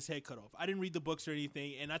Ned got his head cut off. I didn't read the books or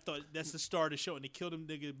anything, and I thought that's the start of the show. And they killed him,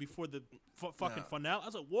 nigga, before the fucking finale. I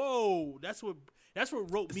was like, "Whoa, that's what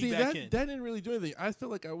roped me back in." That didn't really do anything. I feel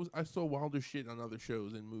like I saw wilder shit on other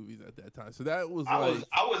shows and movies at that time. So that was I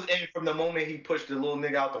was in from the moment he pushed the little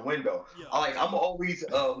nigga out the window. Yeah. I'm always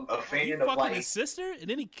a fan of fucking his sister, and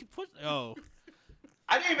then he pushed. Oh.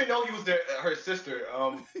 I didn't even know he was her sister.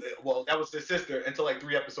 Well, that was his sister until like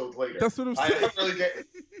 3 episodes later. That's what I'm saying. I didn't really get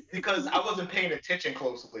because I wasn't paying attention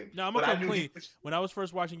closely. No, I'm gonna come clean. When I was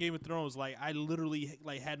first watching Game of Thrones, like I literally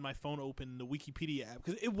had my phone open, the Wikipedia app,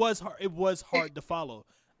 because it was hard. It was hard to follow.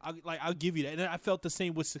 I'll give you that. And I felt the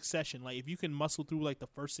same with Succession. Like if you can muscle through like the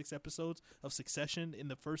first 6 episodes of Succession in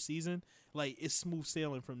the first season, like it's smooth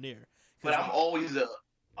sailing from there. But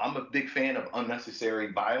I'm a big fan of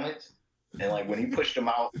unnecessary violence. And like when he pushed him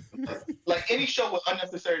out, like any show with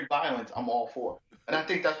unnecessary violence, I'm all for. And I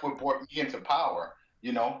think that's what brought me into Power,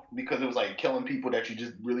 because it was like killing people that you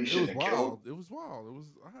just really shouldn't have killed. It was wild. It was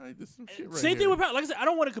all right. There's some shit right Same thing with Power. Like I said, I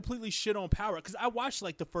don't want to completely shit on Power because I watched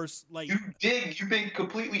like the first like. You've been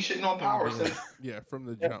completely shitting on Power since. Yeah, from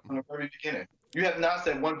the jump. From the very beginning. You have not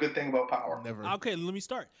said one good thing about Power. Never. Okay, let me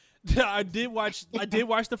start. I did watch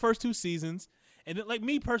the first 2 seasons. And like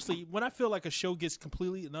me personally, when I feel like a show gets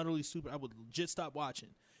completely and utterly stupid, I would legit stop watching.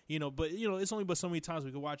 But it's only but so many times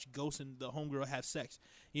we could watch Ghost and the homegirl have sex.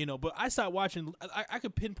 But I stopped watching. I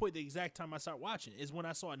could pinpoint the exact time I started watching is when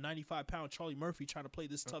I saw a 95-pound Charlie Murphy trying to play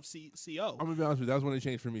this tough CO. I'm gonna be honest with you. That was when it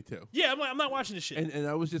changed for me too. Yeah, I'm not watching this shit. And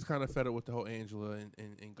I was just kind of fed up with the whole Angela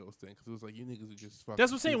and Ghost thing because it was like you niggas are just fucking.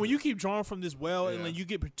 That's what I'm saying. When you keep drawing from this well and Yeah. then you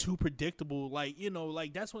get too predictable,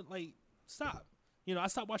 that's when stop. I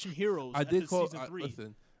stopped watching Heroes. I did call. season 3.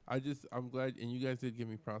 Listen, I'm glad, and you guys did give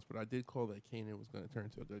me props, but I did call that Kanan was going to turn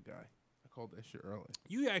into a good guy. I called that shit early.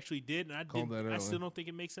 You actually did, and I Called didn't. that I early. still don't think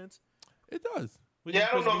it makes sense. It does. Was he Yeah,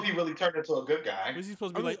 I don't supposed to know if he really turned into a good guy. Was he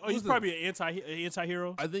supposed to be I mean, he's listen. probably an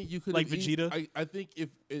anti-hero? I think you could Like Vegeta? I think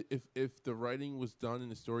if the writing was done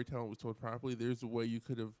and the storytelling was told properly, there's a way you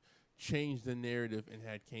could have changed the narrative and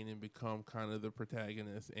had Kanan become kind of the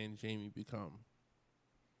protagonist and Jamie become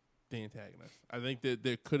the antagonist. I think that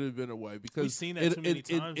there could have been a way because We've seen that too many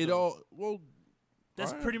times, It though. all well.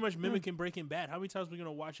 That's alright, pretty much yeah. mimicking Breaking Bad. How many times are we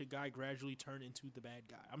gonna watch a guy gradually turn into the bad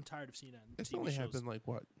guy? I'm tired of seeing that in It's TV only shows. happened like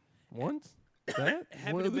what once. That It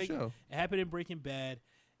happened one in other Breaking- show. It happened in Breaking Bad,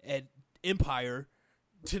 and Empire.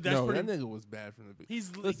 That's No, pretty. that nigga was bad from the beginning.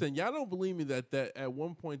 He's Listen, y'all don't believe me that at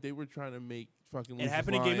one point they were trying to make fucking. It Lucius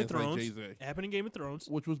happened in Game of Lyons like Thrones. Jay-Z. It happened in Game of Thrones.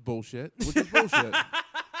 Which was bullshit. Which is bullshit.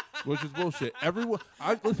 Which is bullshit. Everyone,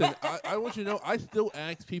 I want you to know, I still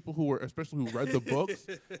ask people especially who read the books,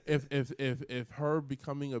 if her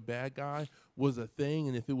becoming a bad guy was a thing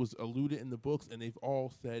and if it was alluded in the books, and they've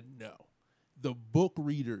all said no. The book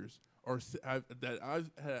readers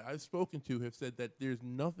that I've spoken to have said that there's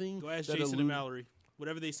nothing. Go ask that Jason and alluded- Mallory.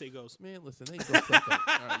 Whatever they say goes. Man, listen, they go suck up.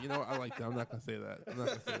 All right, you know what? I like that. I'm not gonna say that. I'm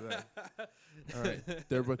not gonna say that. All right,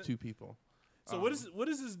 they're but two people. So what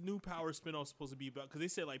is this new Power spinoff supposed to be about? Because they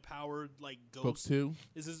said like Power, like Book Ghost. 2?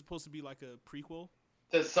 Is this supposed to be like a prequel?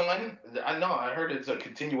 The son, I know. I heard it's a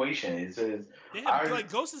continuation. It says, They have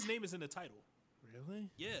Ghost's name is in the title. Really?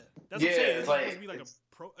 Yeah, that's Yeah, what I'm saying. it's Is it like- supposed to be like it's-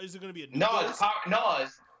 a pro? Is it going to be a new no, Ghost? it's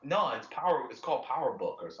Power. It's called Power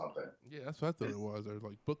Book or something. Yeah, that's what I thought it was. Or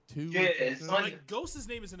like Book 2. Yeah, it's like like- Like Ghost's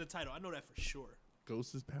name is in the title. I know that for sure.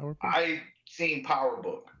 Ghost is Power Book. I seen Power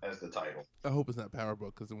Book as the title. I hope it's not Power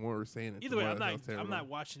Book because the more we're saying it, Either the way, more I'm it not. sounds terrible. I'm not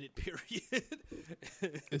watching it. Period.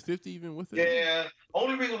 Is 50 even with it? Yeah.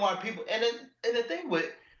 Only reason why people and the thing with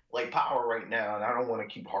like Power right now, and I don't want to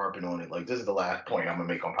keep harping on it. Like this is the last point I'm gonna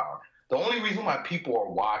make on Power. The only reason why people are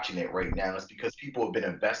watching it right now is because people have been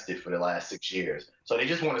invested for the last 6 years. So they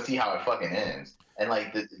just want to see how it fucking ends. And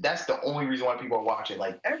like that's the only reason why people are watching.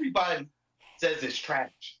 Like everybody says it's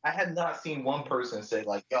trash. I have not seen one person say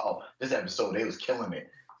like, "Yo, this episode they was killing it."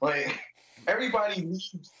 Like everybody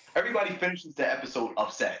leaves. Everybody finishes the episode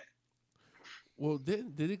upset. Well,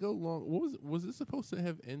 did it go long? Was it supposed to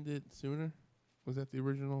have ended sooner? Was that the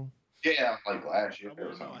original? Yeah, like last year I or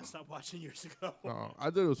don't know. I something. stopped watching years ago. Oh, I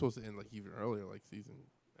thought it was supposed to end like even earlier, like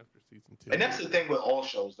after season 2. And that's the thing with all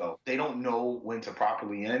shows, though. They don't know when to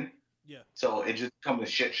properly end. Yeah, So it just becomes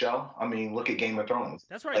a shit show. I mean, look at Game of Thrones.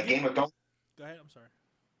 that's right. Like Game of Thrones. Go ahead. I'm sorry.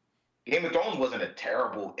 Game of Thrones wasn't a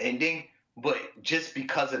terrible ending, but just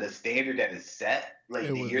because of the standard that is set, like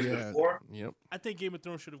the years before. Yep. I think Game of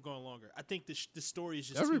Thrones should have gone longer. I think the story is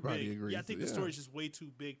just Everybody too big. agrees Yeah, I think that, the yeah. story is just way too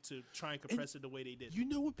big to try and compress it the way they did. You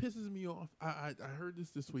know what pisses me off? I heard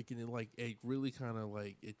this week and it really kind of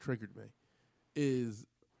like it triggered me. Is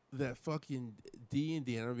that fucking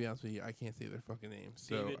D&D? And I'll be honest with you, I can't say their fucking names.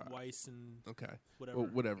 So David Weiss and okay, whatever. well,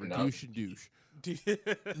 whatever. No. Douche and douche.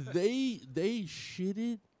 They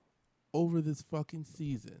shitted over this fucking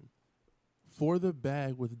season for the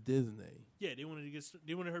bag with Disney, Yeah, they wanted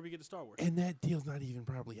her to get the Star Wars. and that deal's not even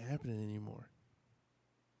probably happening anymore.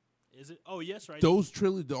 Is it? Oh, yes, right. All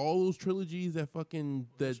those trilogies that fucking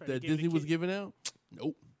That's that, right, they that gave Disney the was kid- giving out,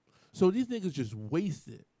 nope. So these niggas just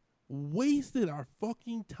wasted our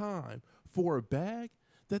fucking time for a bag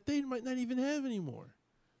that they might not even have anymore.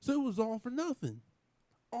 So it was all for nothing,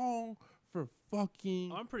 all for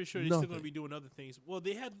fucking. I'm pretty sure they're still going to nothing. be doing other things. Well,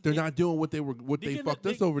 they have. They're not doing what they fucked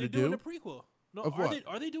us over to they're doing do. a prequel. No, Of are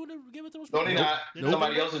what? they doing a Game of Thrones? No, prequel? they're not. They're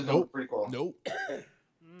Somebody doing else is doing Nope. a prequel. Nope.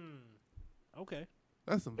 Okay.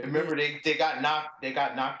 That's some. Remember, they got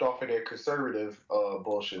knocked off of their conservative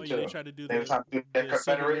bullshit Oh, too. yeah, they tried to do They were trying to do the that Civil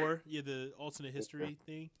Confederate. War. Yeah, the alternate history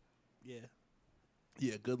thing. Yeah.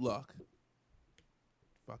 Yeah. Good luck.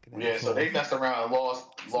 Fucking. Yeah, so they assholes. messed around and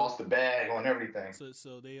lost the bag on everything.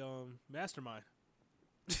 So they mastermind.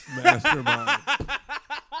 Mastermind.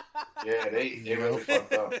 Yeah, they really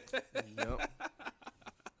fucked up. Yep.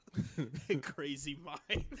 Crazy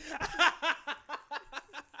mind.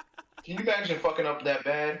 Can you imagine fucking up that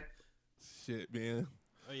bad? Shit, man.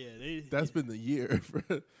 Oh yeah, they. That's been the year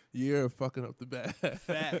of fucking up the bag.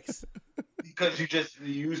 Facts. because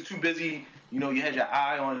you was too busy. You had your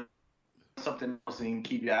eye on something else and you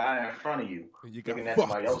keep your eye in front of you, You got looking at fucked.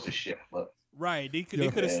 somebody else's shit. But Right, they could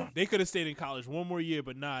have stayed in college one more year,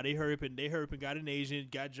 but nah, they hurry up and got an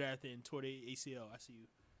agent, got drafted, and tore their ACL. I see you.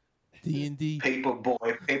 D&D. Paper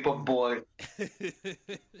boy.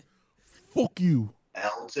 Fuck you.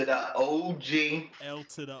 L to the OG. L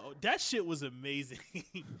to the that shit was amazing.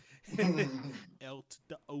 L to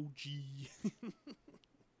the OG.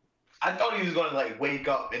 I thought he was gonna like wake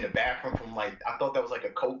up in the bathroom from I thought that was like a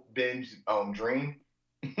coke binge dream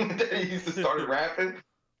that he used to start rapping.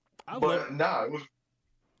 But nah, it was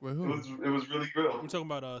Wait, who? it was really real. We're talking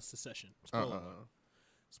about Secession. Spoiler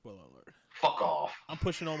alert. Fuck off. I'm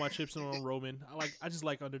pushing all my chips in on Roman. I just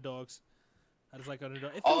like underdogs. I just like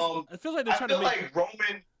underdogs. It feels like they're trying to make like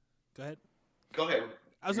Roman. Go ahead. Go ahead.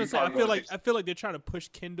 I was gonna say I feel like they're trying to push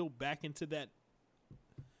Kendall back into that.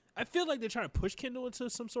 I feel like they're trying to push Kendall into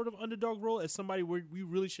some sort of underdog role as somebody we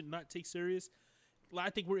really should not take serious. I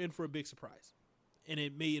think we're in for a big surprise, and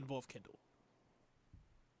it may involve Kendall.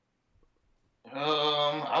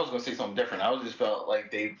 I was gonna say something different. I just felt like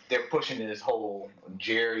they're pushing this whole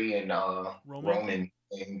Jerry and Roman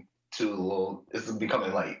thing to a little. It's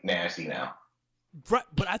becoming like nasty now. Right,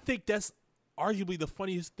 but I think that's arguably the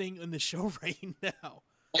funniest thing in the show right now.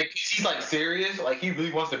 Like he's like serious, like he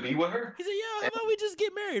really wants to be with her. He said, "Yo, how about we just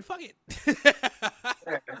get married? Fuck it."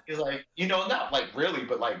 He's like, not like really,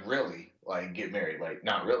 but like really, like get married, like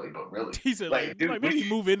not really, but really. He said, dude, maybe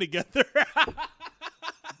move in together.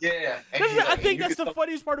 Yeah, I think that's the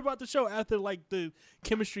funniest part about the show. After like the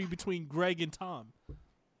chemistry between Greg and Tom.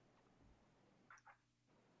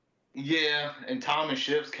 Yeah, and Tom and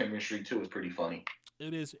Shiv's chemistry too is pretty funny.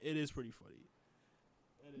 It is pretty funny.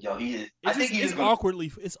 Yo, he is. It's awkwardly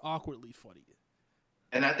funny.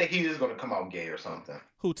 And I think he is going to come out gay or something.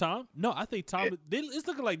 Who, Tom? No, I think Tom. Yeah. It's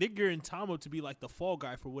looking like they're gearing Tom up to be like the fall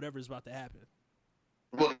guy for whatever is about to happen.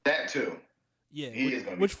 Well, that too. Yeah,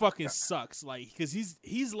 which fucking sucks. Like, because he's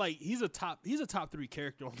a top 3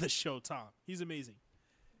 character on this show. Tom, he's amazing.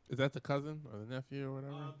 Is that the cousin or the nephew or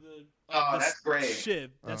whatever? That's great.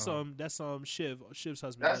 Shiv. That's Shiv's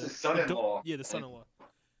husband. That's his son-in-law. The son-in-law.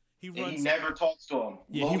 He never talks to him.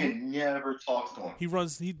 Yeah, Logan never talks to him. He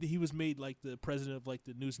runs. He was made like the president of like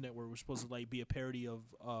the news network. Was supposed to like be a parody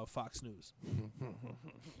of Fox News.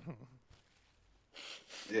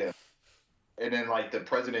 Yeah, and then like the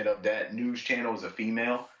president of that news channel is a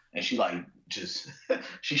female, and she like just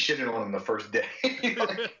she shitted on him the first day.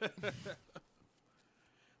 Like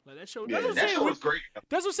that show. Yeah, that show was great.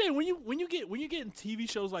 That's what I'm saying. When you get in TV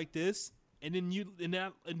shows like this. And then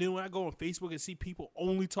when I go on Facebook and see people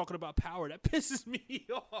only talking about Power, that pisses me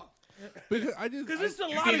off. Because it's a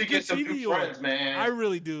lot of good TV friends, man. I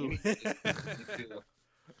really do.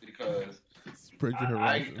 Because spread your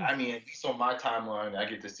horizons. I mean, at least on my timeline, I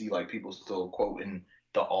get to see like people still quoting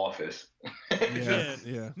The Office.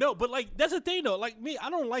 Yeah. No, but like that's the thing though. Like me, I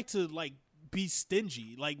don't like to like be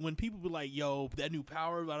stingy. Like when people be like, "Yo, that new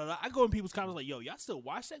Power," blah, blah, blah. I go in people's comments like, "Yo, y'all still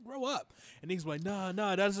watch that? Grow up." And niggas be like, "Nah,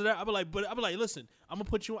 that's that." I be like, "Listen, I'm gonna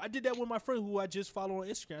put you on." I did that with my friend who I just follow on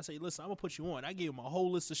Instagram. I say, "Listen, I'm gonna put you on." I gave him a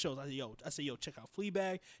whole list of shows. I say, "Yo, check out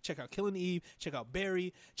Fleabag, check out Killing Eve, check out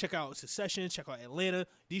Barry, check out Succession, check out Atlanta.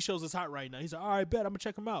 These shows is hot right now." He's like, "All right, bet I'm gonna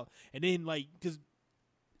check them out." And then like, because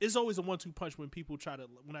it's always a 1-2 punch when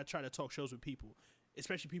I try to talk shows with people.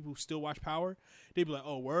 Especially people who still watch Power, they be like,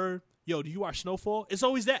 "Oh, word, yo, do you watch Snowfall?" It's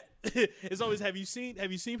always that. It's always, have you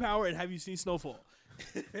seen Power and have you seen Snowfall?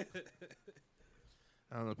 I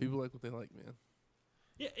don't know. People like what they like, man.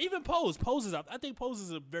 Yeah, even Pose. Pose is up. I think Pose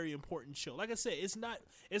is a very important show. Like I said, it's not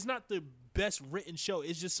the best written show.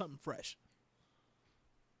 It's just something fresh.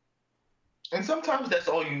 And sometimes that's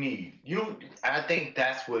all you need. I think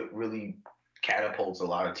that's what really catapults a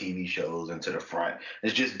lot of TV shows into the front.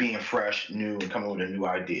 It's just being fresh, new, and coming with a new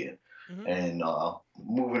idea. Mm-hmm. And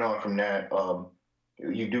moving on from that,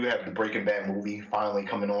 you do have the Breaking Bad movie finally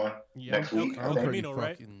coming on next week. I'm pretty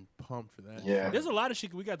fucking pumped for that. Yeah. There's a lot of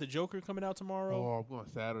shit. We got the Joker coming out tomorrow. Oh, I'm going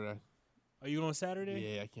Saturday. Are you going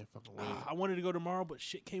Saturday? Yeah, I can't fucking wait. I wanted to go tomorrow, but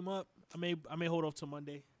shit came up. I may hold off till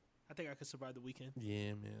Monday. I think I could survive the weekend.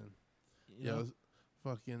 Yeah, man. Yeah,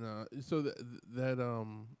 fucking. So that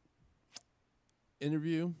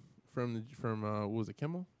interview from what was it,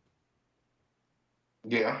 Kimmel?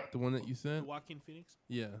 Yeah, the one that you sent, Joaquin Phoenix.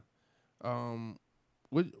 Yeah.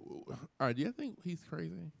 What? All right. Do you think he's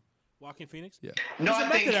crazy? Joaquin Phoenix? Yeah. No, I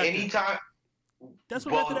think anytime. That's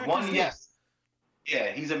what method actors do. Yes.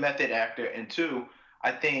 Yeah, he's a method actor, and 2,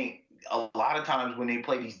 I think a lot of times when they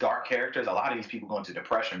play these dark characters, a lot of these people go into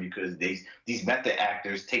depression because these method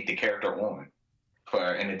actors take the character on,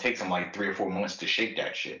 and it takes them like 3 or 4 months to shape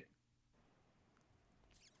that shit.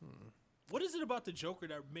 What is it about the Joker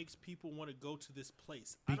that makes people want to go to this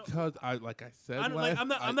place? Because like I said, I'm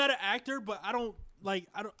not an actor, but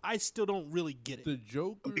I still don't really get it. The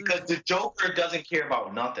Joker, because the Joker doesn't care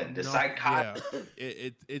about nothing. The psychotic. Yeah,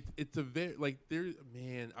 it's a very like there.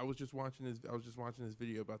 Man, I was just watching this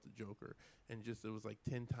video about the Joker, and just it was like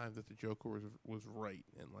 10 times that the Joker was right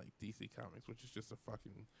in like DC Comics, which is just a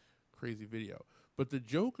fucking crazy video. But the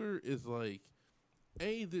Joker is like.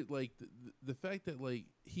 The fact that like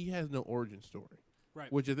he has no origin story, right?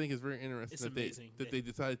 Which I think is very interesting. It's amazing that they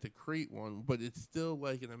decided to create one, but it's still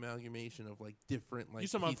like an amalgamation of like different like. You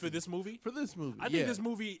talking about for this movie? For this movie, I think this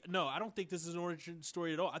movie. No, I don't think this is an origin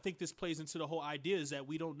story at all. I think this plays into the whole idea is that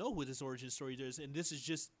we don't know who this origin story is, and this is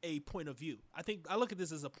just a point of view. I look at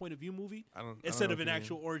this as a point of view movie instead of an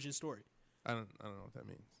actual origin story. I don't know what that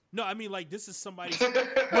means. No, I mean like this is somebody's.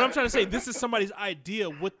 What I'm trying to say, this is somebody's idea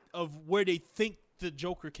of where they think the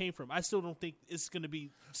Joker came from. I still don't think it's going to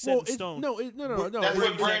be set in stone. No. That's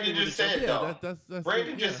what Brandon just said. That's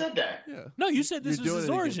Brandon just said that. Yeah. No, you said this was his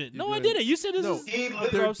origin. No, I didn't. You said this was. He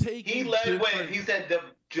led with. He said the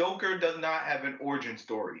Joker does not have an origin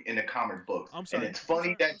story in the comic books. I'm sorry. And it's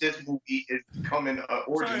funny that this movie is becoming an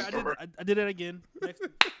origin story. I did it again.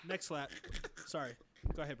 Next slap. Sorry.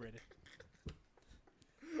 Go ahead, Brandon.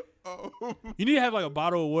 Oh. You need to have like a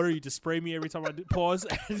bottle of water. You just spray me every time I do pause.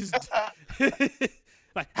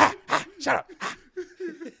 Like, shut up.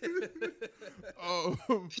 You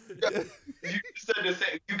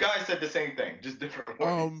guys said the same thing, just different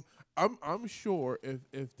ways. I'm sure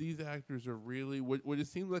if these actors are really what it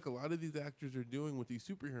seems like a lot of these actors are doing with these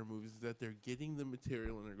superhero movies is that they're getting the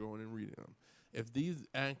material and they're going and reading them. If these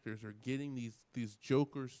actors are getting these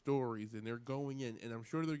Joker stories and they're going in, and I'm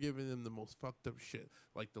sure they're giving them the most fucked up shit,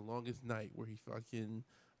 like The Longest Night, where he fucking,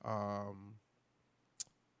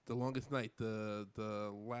 The Longest Night, the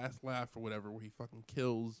Last Laugh or whatever, where he fucking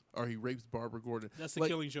kills or he rapes Barbara Gordon. That's the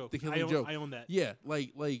Killing Joke. The Killing Joke. I own that. Yeah,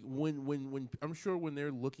 like when I'm sure when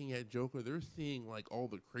they're looking at Joker, they're seeing like all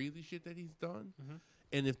the crazy shit that he's done. Mm-hmm.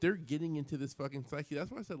 And if they're getting into this fucking psyche,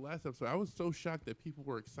 that's why I said last episode, I was so shocked that people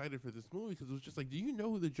were excited for this movie because it was just like, do you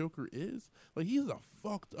know who the Joker is? Like, he's a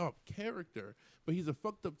fucked up character, but he's a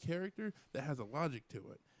fucked up character that has a logic to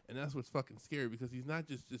it. And that's what's fucking scary because he's not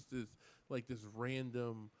just this, like, this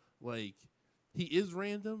random, like, he is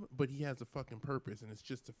random, but he has a fucking purpose, and it's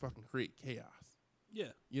just to fucking create chaos.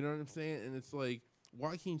 Yeah. You know what I'm saying? And it's like,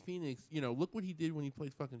 Joaquin Phoenix, look what he did when he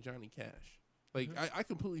played fucking Johnny Cash. Like, I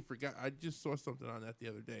completely forgot. I just saw something on that the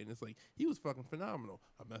other day, and it's like, he was fucking phenomenal.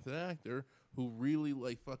 A method actor who really,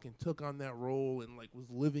 like, fucking took on that role and, like, was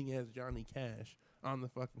living as Johnny Cash on the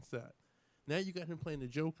fucking set. Now you got him playing the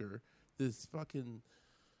Joker, this fucking,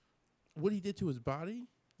 what he did to his body?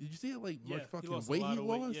 Did you see how, like, much fucking weight he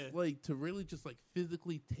lost? Yeah. Like, to really just, like,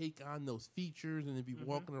 physically take on those features and to be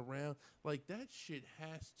walking around. Like, that shit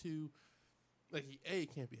has to, like,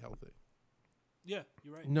 it can't be healthy. Yeah,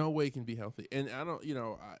 you're right. No way it can be healthy. And I don't,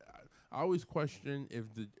 I always question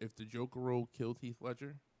if the Joker role killed Heath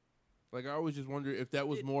Ledger. Like, I always just wonder if that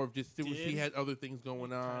was more of just he had other things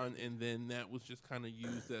going on, and then that was just kind of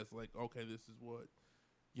used as like, okay, this is what,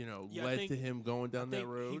 led to him going down that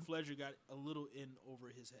road. Heath Ledger got a little in over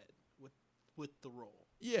his head with the role.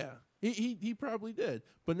 Yeah, he probably did.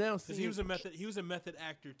 But now because he was a method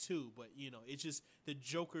actor too. But it's just the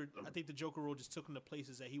Joker. I think the Joker role just took him to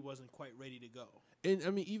places that he wasn't quite ready to go. And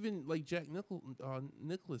I mean, even like Jack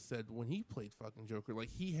Nicklaus said when he played fucking Joker,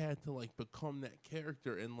 like he had to like become that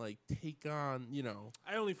character and like take on.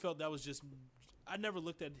 I only felt that was just. I never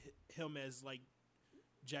looked at him as like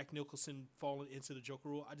Jack Nicholson falling into the Joker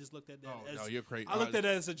role. I just looked at that as. No, you're crazy. I looked at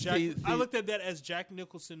that as I looked at that as Jack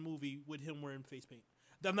Nicholson movie with him wearing face paint.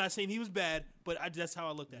 I'm not saying he was bad, but that's how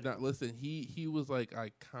I looked at it. Listen, he was like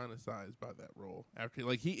iconicized by that role after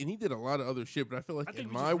he did a lot of other shit, but I feel like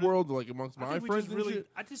in my world, like amongst my friends,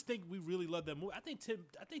 I just think we really love that movie. I think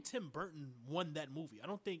Tim Burton won that movie. I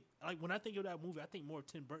don't think when I think of that movie, I think more of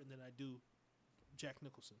Tim Burton than I do Jack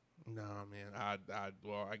Nicholson. Nah, man.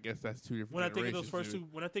 I guess that's two different. When I think of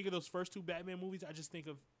those first two Batman movies, I just think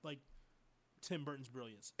of like Tim Burton's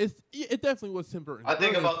brilliance. It definitely was Tim Burton. I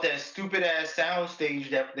think about that stupid ass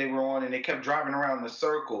soundstage that they were on, and they kept driving around in a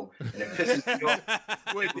circle, and it pisses me off.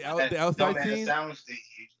 Wait, the outside scene? Soundstage.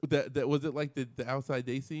 That was it. Like the outside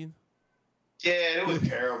day scene. Yeah, it was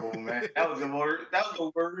terrible, man. That was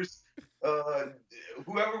the worst.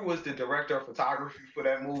 Whoever was the director of photography for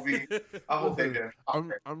that movie, I hope they did.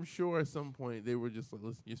 I'm sure at some point they were just like,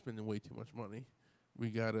 listen, you're spending way too much money. We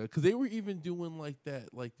gotta, because they were even doing like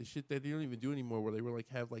that, like the shit that they don't even do anymore, where they were like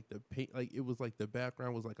have like the paint, like it was like the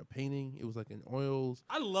background was like a painting, it was like in oils.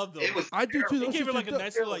 I love those. It was I do too. They Those gave shits it like are a dope.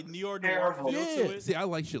 nice little like Noir feel Yeah, to it. see, I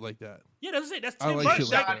like shit like that. Yeah, that's it. That's I Tim like Burton.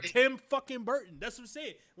 shit like Like that. Tim fucking Burton. That's what I'm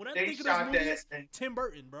saying. When I They think of those shot that movies, and- Tim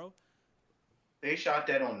Burton, bro. They shot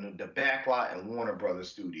that on the back lot in Warner Brothers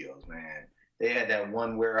Studios, man. They had that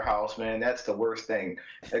one warehouse, man. That's the worst thing.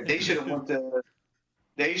 Like, they should have went to.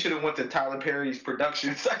 They should have went to Tyler Perry's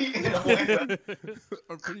production site in Atlanta.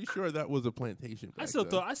 I'm pretty sure that was a plantation. I back still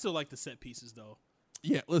then. thought I still like the set pieces though.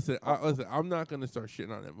 Yeah, listen, I'm not gonna start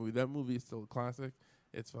shitting on that movie. That movie is still a classic.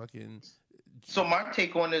 It's fucking. So my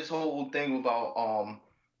take on this whole thing about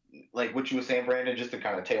like what you were saying, Brandon, just to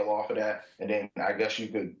kind of tail off of that, and then I guess you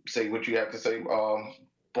could say what you have to say,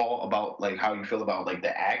 Paul, about like how you feel about like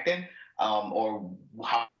the acting, or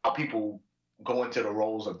how people go into the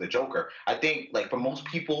roles of the Joker. I think like for most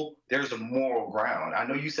people, there's a moral ground. I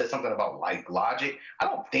know you said something about like logic. I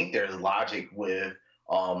don't think there's logic with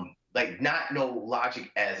like not no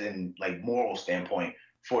logic as in like moral standpoint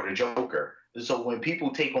for the Joker. So when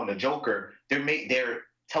people take on the Joker, they're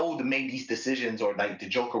told to make these decisions, or like the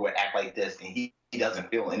Joker would act like this, and he doesn't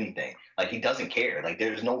feel anything. Like he doesn't care. Like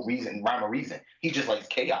there's no rhyme or reason. He just likes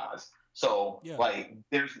chaos. So Yeah. like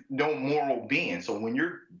there's no moral being. So when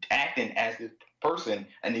you're acting as this person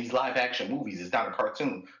in these live action movies, it's not a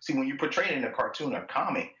cartoon. See, when you portray it in a cartoon or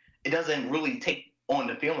comic, it doesn't really take on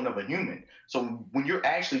the feeling of a human. So when you're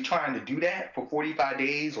actually trying to do that for 45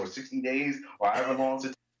 days or 60 days or however long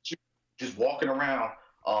it takes, just walking around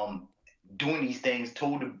doing these things,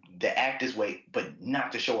 told to act this way, but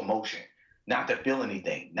not to show emotion, not to feel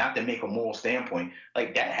anything, not to make a moral standpoint,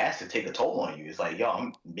 like that has to take a toll on you. It's like, yo,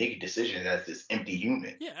 I'm making decisions as this empty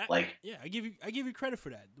human. Yeah, I give you credit for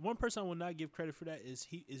that. The one person I will not give credit for that is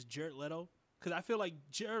Jared Leto, because I feel like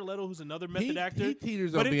Jared Leto, who's another method actor, He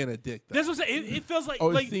teeters but on being a dick. Though. That's what I'm saying. It feels like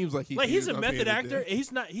It seems like he's a teeters on method being a actor. dick.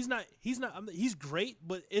 And he's great,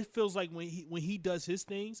 but it feels like when he does his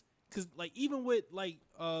things, because like even with like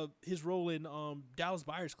his role in Dallas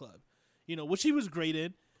Buyers Club, which he was great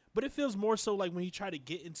in, but it feels more so like when he tried to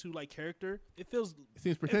get into like character, it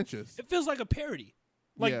seems pretentious. It feels like a parody.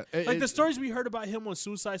 Like, Yeah, the stories we heard about him on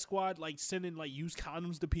Suicide Squad, like sending like used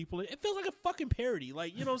condoms to people, it feels like a fucking parody.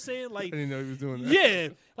 Like, you know what I'm saying? Like, I didn't know he was doing that. yeah,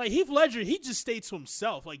 like Heath Ledger, he just stayed to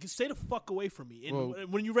himself. Like, stay the fuck away from me. And Well-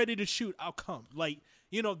 when you're ready to shoot, I'll come. Like,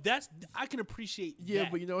 that's I can appreciate. Yeah,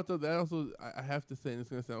 that. but you know what though? That also, I have to say, and it's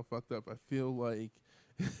gonna sound fucked up. I feel like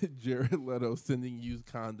Jared Leto sending used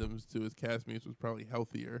condoms to his castmates was probably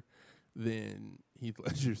healthier than Heath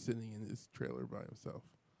Ledger sitting in his trailer by himself,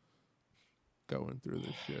 going through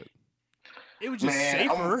this shit. It was just Man,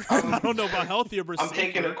 safer. I'm- I don't know about healthier, but I'm safer.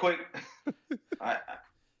 taking a quick.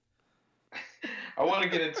 I want to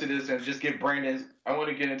get into this and just get Brandon's. I want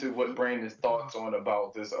to get into what Brandon's thoughts on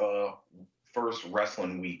about this first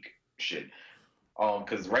wrestling week shit.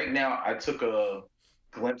 Because right now I took a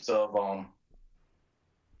glimpse of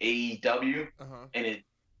AEW, and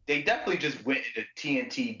they definitely just went in the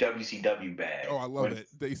TNT WCW bag. Oh, I love it.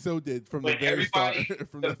 They so did from the when very start. everybody-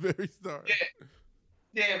 From the very start.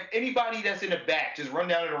 Yeah, if anybody that's in the back, just run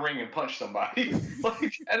down in the ring and punch somebody.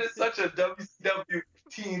 Like, that is such a WCW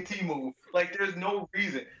TNT move. Like, there's no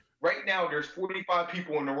reason. Right now, there's 45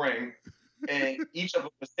 people in the ring, and each of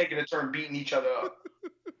them is taking a turn beating each other up.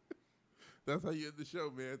 That's how you end the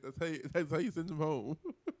show, man. That's how you send them home.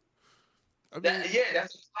 I mean,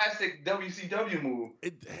 That's a classic WCW move.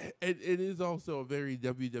 it is also a very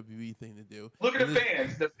WWE thing to do. Look at And the this-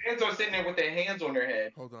 fans. The fans are sitting there with their hands on their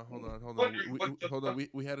head. Hold on. Wondering what the Hold on. fuck-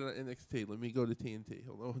 We had it on NXT. Let me go to TNT.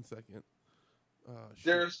 Hold on 1 second. Shit.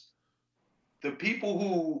 There's the people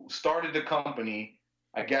who started the company,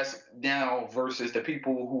 I guess, now versus the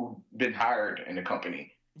people who've been hired in the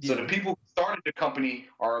company. So Yeah. the people who started the company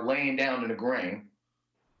are laying down in the ring.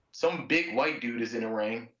 Some big white dude is in the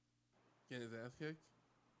ring. Getting his ass kicked?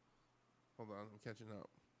 Hold on, I'm catching up.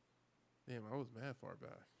 Damn, I was mad far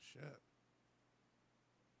back. Shit.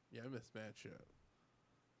 Yeah, I missed mad shit.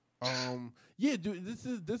 Yeah, dude,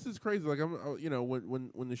 this is crazy. Like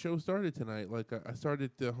when the show started tonight, like I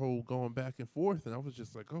started the whole going back and forth, and I was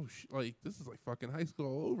just like, oh, like this is like fucking high school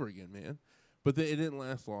all over again, man. But then it didn't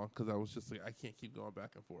last long because I was just like, I can't keep going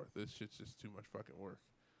back and forth. This shit's just too much fucking work.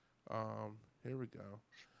 Here we go.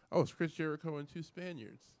 Oh, it's Chris Jericho and two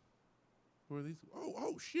Spaniards. Who are these?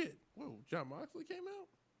 Oh shit! Whoa, John Moxley came out.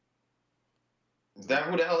 Is that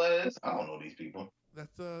who the hell that is? I don't know these people.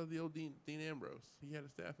 That's the old Dean Ambrose. He had a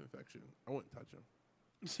staph infection. I wouldn't touch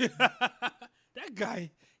him. That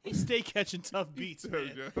guy, he stay catching tough beats,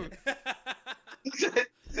 man.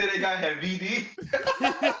 Say they got heavy VD.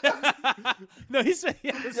 No, he said he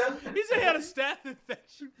had a staph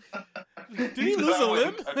infection. Did he lose a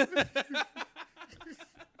limb?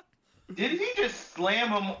 Did he just slam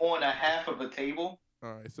him on a half of a table?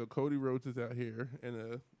 All right, so Cody Rhodes is out here in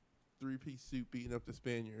a three-piece suit beating up the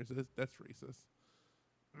Spaniards. That's racist.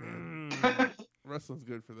 Wrestling's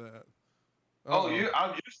good for that. You're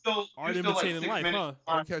still Art you're still like imitating 6 life, minutes.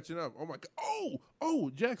 huh? I'm catching up. Oh my god.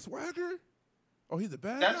 Oh, Jack Swagger. Oh, he's a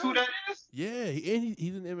bad That's guy? who that is? Yeah,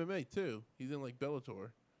 he's in MMA too. He's in like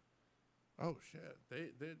Bellator. Oh shit,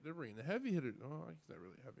 they're bringing the heavy hitter. Oh, he's not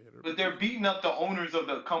really a heavy hitter. But they're beating up the owners of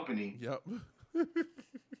the company. Yep.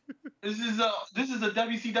 This is a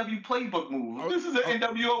WCW playbook move. This is an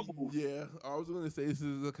NWO move. Yeah, I was gonna say this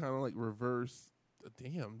is a kind of like reverse.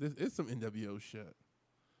 Damn, this is some NWO shit.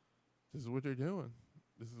 This is what they're doing.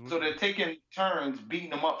 So they're taking turns beating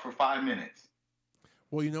them up for 5 minutes.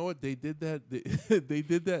 Well, you know what? They did that. They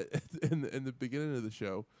did that in the beginning of the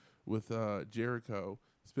show with Jericho.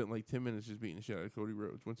 Spent like 10 minutes just beating the shit out of Cody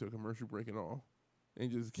Rhodes. Went to a commercial break and all,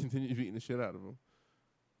 and just continued beating the shit out of him.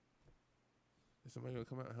 Is somebody gonna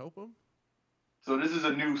come out and help him? So this is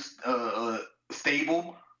a new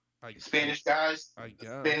stable. Spanish guys. I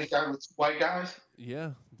guess. Spanish guys with white guys.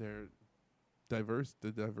 Yeah, they're diverse.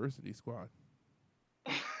 The diversity squad.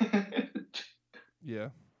 Yeah.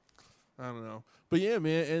 I don't know. But yeah,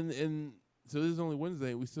 man, and so this is only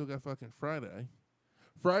Wednesday. We still got fucking Friday.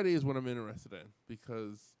 Friday is what I'm interested in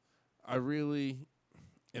because I really,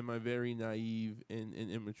 in my very naive and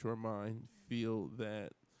immature mind, feel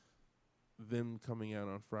that them coming out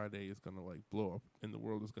on Friday is going to like blow up and the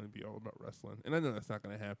world is going to be all about wrestling. And I know that's not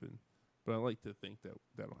going to happen, but I like to think that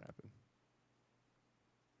that'll happen.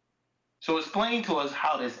 So explain to us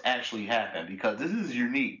how this actually happened, because this is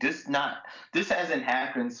unique. This hasn't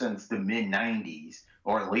happened since the mid '90s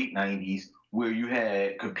or late '90s, where you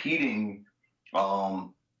had competing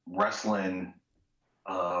wrestling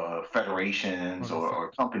federations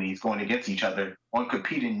or companies going against each other on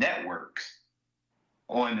competing networks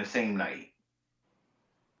on the same night.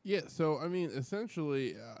 Yeah, so I mean,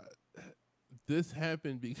 essentially, this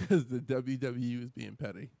happened because the WWE is being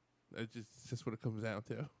petty. That's just what it comes down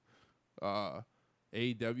to.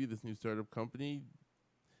 AEW, this new startup company,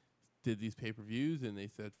 did these pay-per-views, and they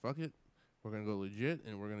said, fuck it, we're going to go legit,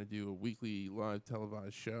 and we're going to do a weekly live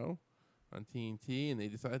televised show on TNT, and they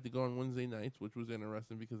decided to go on Wednesday nights, which was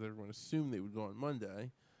interesting because everyone assumed they would go on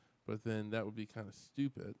Monday, but then that would be kind of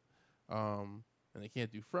stupid. And they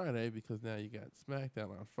can't do Friday because now you got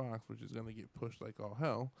SmackDown on Fox, which is going to get pushed like all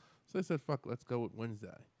hell. So they said, fuck, let's go with Wednesday.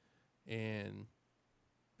 And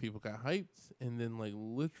people got hyped, and then like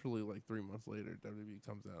literally like 3 months later, WWE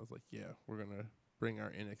comes out. It's like, yeah, we're gonna bring our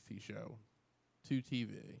NXT show to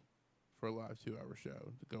TV for a live 2-hour show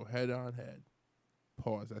to go head on head.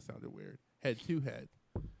 Pause. That sounded weird. Head to head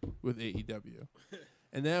with AEW,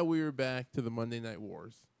 and now we are back to the Monday Night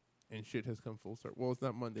Wars, and shit has come full circle. Well, it's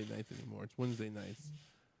not Monday nights anymore; it's Wednesday nights,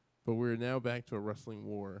 but we're now back to a wrestling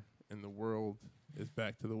war, and the world is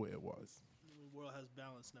back to the way it was. The world has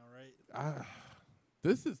balance now, right?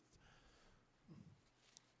 This is,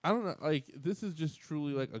 I don't know, like, this is just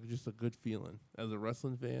truly, like, just a good feeling as a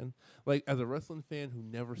wrestling fan. Like, as a wrestling fan who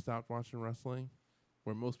never stopped watching wrestling,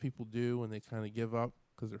 where most people do and they kind of give up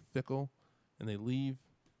because they're fickle, and they leave,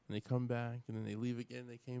 and they come back, and then they leave again, and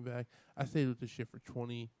they came back. I stayed with this shit for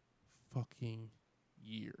 20 fucking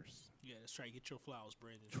years. Yeah, let's try to get your flowers,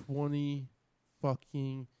 Brandon. 20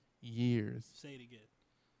 fucking years. Say it again.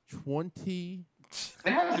 20.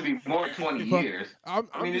 It has to be more than 20 years. I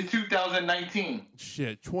mean, it's 2019.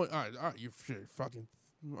 Shit, 20. All right, you shit, fucking.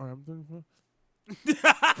 All right, I'm done.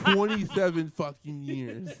 27 fucking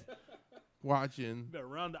years watching.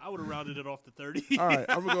 I would have rounded it off to 30. All right,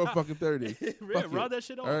 I'm gonna go fucking 30. Yeah, round that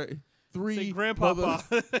shit off. All right, 3 Say grandpapa.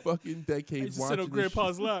 fucking decades. I used to watching sit on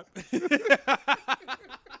grandpa's lap.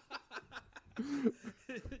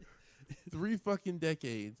 3 fucking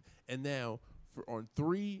decades, and now on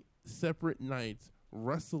 3 separate nights,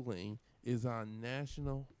 wrestling is on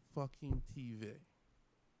national fucking TV.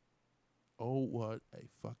 Oh, what a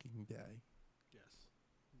fucking day. Yes.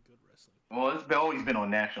 Good wrestling. Well, it's always been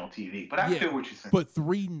on national TV, but I feel what you're saying. But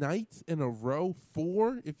 3 nights in a row,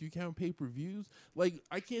 4 if you count pay-per-views. Like,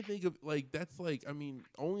 I can't think of, like, that's like, I mean,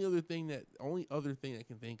 only other thing I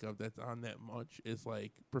can think of that's on that much is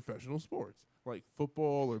like professional sports, like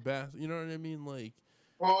football or basketball. You know what I mean? Like,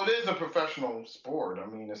 well, it is a professional sport. I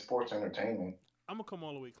mean, it's sports entertainment. I'm gonna come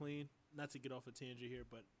all the way clean. Not to get off a tangent here,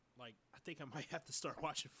 but like, I think I might have to start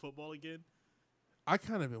watching football again. I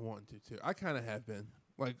kind of been wanting to too. I kind of have been.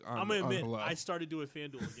 Like on, I'm gonna on admit, the low. I started doing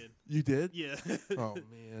FanDuel again. You did? Yeah. Oh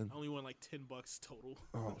man. I only won like $10 total.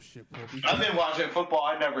 Oh shit, Paul. I've been watching football.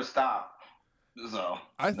 I never stopped. So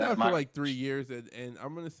I that's thought my for like 3 years, and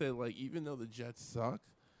I'm gonna say like even though the Jets suck,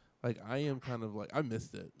 like I am kind of like I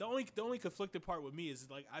missed it. The only conflicted part with me is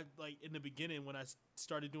like I like in the beginning when I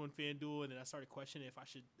started doing FanDuel and then I started questioning if I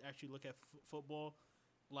should actually look at football.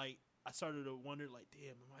 Like I started to wonder, like,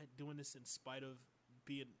 damn, am I doing this in spite of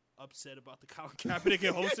being upset about the Colin Kaepernick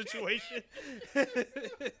and whole situation?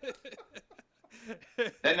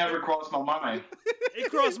 that never crossed my mind. It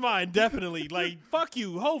crossed mine definitely. Like fuck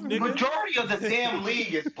you, Hove, The nigga. majority of the damn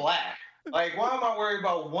league is black. Like, why am I worried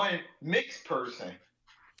about one mixed person?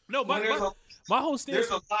 No, When my whole stance. there's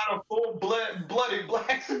a lot of blooded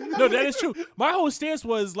blacks. No, that is true. My whole stance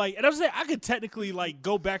was like, and I was saying I could technically like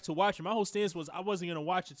go back to watching. My whole stance was I wasn't gonna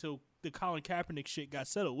watch until the Colin Kaepernick shit got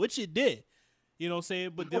settled, which it did. You know what I'm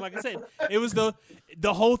saying? But then, like I said, it was the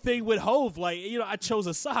whole thing with Hove. Like, you know, I chose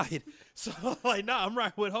a side. So, like, nah, I'm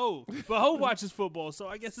right with Hove. But Hove watches football, so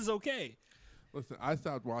I guess it's okay. Listen, I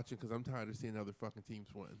stopped watching because I'm tired of seeing other fucking teams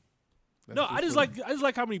win. That's No, I just what-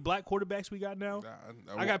 like how many black quarterbacks we got now.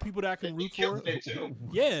 I got people that I can root for. It too.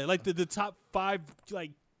 Yeah, like the top 5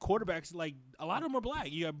 like quarterbacks, like a lot of them are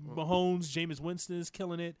black. You got Mahomes, Jameis Winston is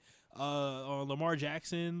killing it. Lamar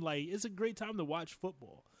Jackson, like it's a great time to watch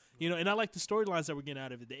football. You know, and I like the storylines that we're getting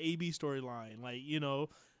out of it. The AB storyline, like you know,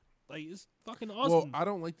 like it's fucking awesome. Well, I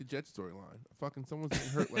don't like the Jets storyline. Fucking someone's getting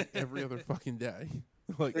hurt like every other fucking day.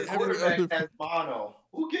 Like The every quarterback other has mono.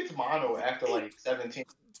 Who gets mono after like 17?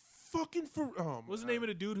 fucking for What's the name of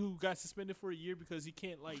the dude who got suspended for a year because he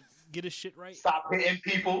can't like get his shit right? Stop hitting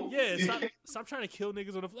people. Yeah, stop trying to kill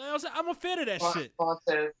niggas on the fly. I'm a fan of that shit.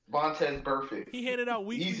 Vontez Burfict. He handed out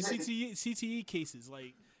weekly He's- CTE cases.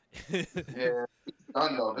 Like, Yeah, I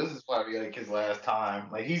know. This is probably like his last time.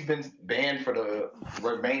 Like he's been banned for the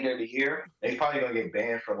remainder of the year. And he's probably gonna get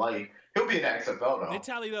banned for life. He'll be in the XFL though. they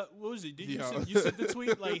tallied up. What was it? Did Yeah. you send the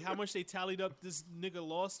tweet? Like how much they tallied up? This nigga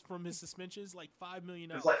lost from his suspensions, like $5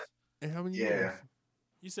 million. It's like And how many Yeah. years?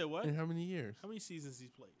 You said what? And how many years? How many seasons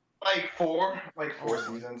he's played? four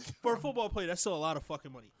seasons. For a football player, that's still a lot of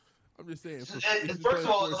fucking money. I'm just saying. First of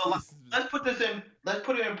all, let's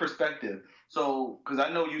put it in perspective. So, because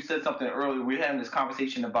I know you said something earlier, we're having this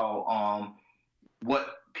conversation about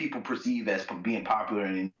what people perceive as being popular,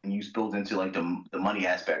 and you spilled into like the money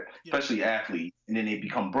aspect, Yeah. especially athletes, and then they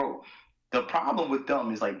become broke. The problem with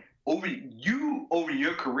them is like over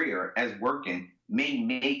your career as working may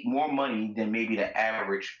make more money than maybe the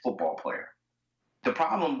average football player. The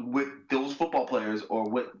problem with those football players, or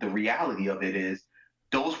what the reality of it is,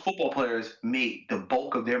 those football players make the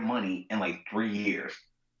bulk of their money in like 3 years.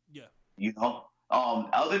 Yeah. You know,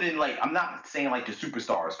 other than like, I'm not saying like the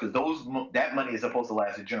superstars, because that money is supposed to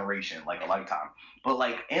last a generation, like a lifetime. But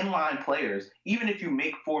like inline players, even if you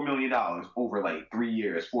make $4 million over like 3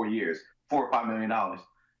 years, 4 years, $4 or $5 million,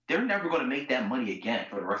 they're never going to make that money again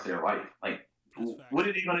for the rest of their life. Like, That's facts. what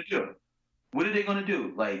are they going to do? What are they going to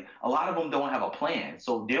do? Like, a lot of them don't have a plan,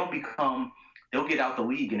 so they'll get out the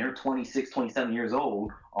league and they're 26, 27 years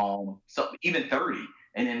old, so even 30,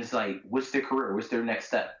 and then it's like, what's their career? What's their next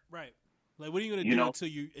step? Right. Like, what are you gonna You do know?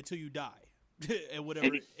 until you die, at whatever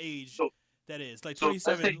And age so- that is? Like so let's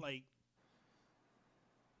 27. say- Like,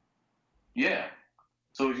 Yeah.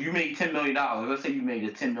 So if you made $10 million, let's say you made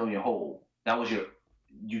a $10 million hole. That was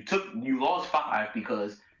you lost 5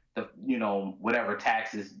 because whatever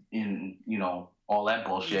taxes in, all that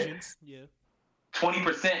bullshit. agents. Yeah.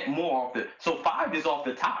 20% more off so 5 is off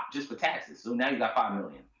the top just for taxes. So now you got $5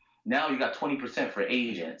 million. Now you got 20% for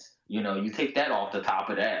agents. You take that off the top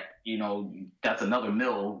of that. That's another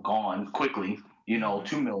mil gone quickly.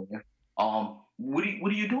 $2 million. What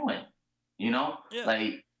are you doing? Yeah.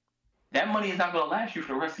 Like that money is not going to last you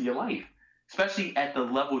for the rest of your life, especially at the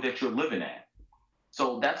level that you're living at.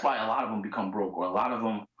 So that's why a lot of them become broke, or a lot of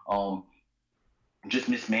them just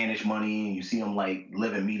mismanage money, and you see them like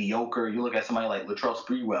living mediocre. You look at somebody like Latrell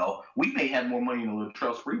Sprewell. We may have more money than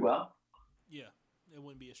Latrell Sprewell. Yeah. It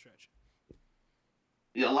wouldn't be a stretch.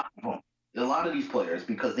 A lot of them. A lot of these players,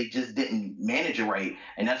 because they just didn't manage it right.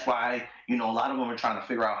 And that's why, a lot of them are trying to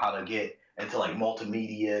figure out how to get into like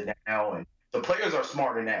multimedia now. And the players are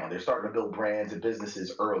smarter now. They're starting to build brands and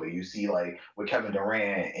businesses early. You see like with Kevin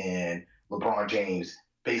Durant and LeBron James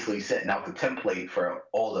basically setting out the template for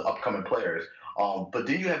all the upcoming players. But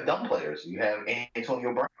then you have dumb players. You have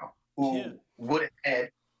Antonio Brown, who would have had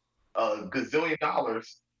a gazillion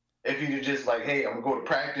dollars if you just like, hey, I'm going to go to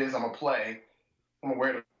practice, I'm going to play, I'm going to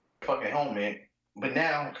wear the fucking helmet. But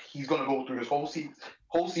now he's going to go through this whole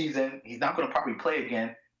season. He's not going to probably play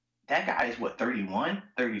again. That guy is, 31,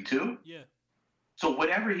 32? Yeah. So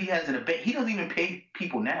whatever he has in the bank, he doesn't even pay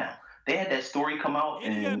people now. They had that story come out,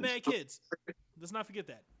 And he got and mad kids. Let's not forget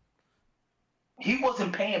that. he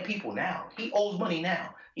wasn't paying people now. He owes money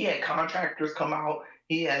now. He had contractors come out.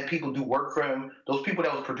 He had people do work for him. Those people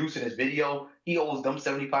that was producing his video, he owes them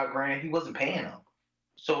 75 grand. He wasn't paying them.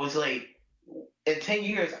 So it's like in 10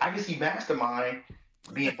 years, I can see Mastermind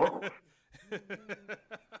being broke.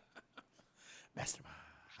 Mastermind.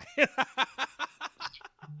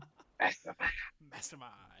 Mastermind.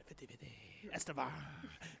 Mastermind. 50-50. Mastermind.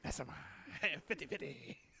 Mastermind.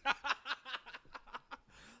 50-50.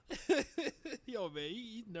 Yo, man,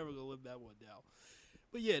 he's never gonna live that one down.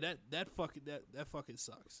 But yeah, that fucking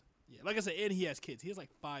sucks. Yeah, like I said, and he has kids. He has like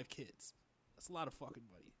 5 kids. That's a lot of fucking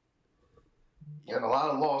money. And a lot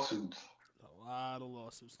of lawsuits. A lot of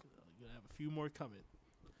lawsuits. You're gonna have a few more coming.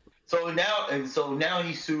 So now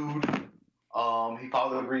he sued. He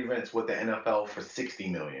filed a grievance with the NFL for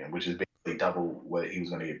 $60 million, which is basically double what he was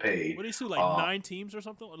going to get paid. What did he sue? Like 9 teams or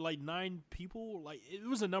something? Or like 9 people? Like it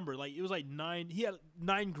was a number. Like it was like 9. He had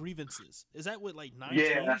 9 grievances. Is that what like 9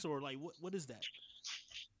 teams or like what is that?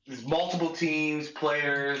 There's multiple teams,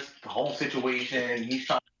 players, the whole situation. He's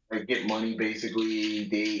trying to like, get money. Basically,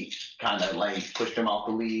 they kind of like pushed him out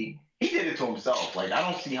the league. He did it to himself. Like I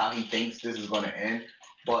don't see how he thinks this is going to end,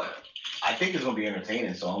 but I think it's going to be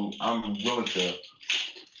entertaining. So I'm willing to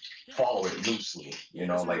follow it loosely. You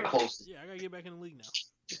know, like close. Yeah, I gotta get back in the league now.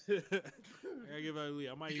 I gotta get back in the league.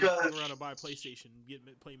 I might even fuck around and buy a PlayStation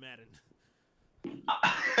and play Madden.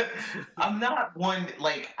 I'm not one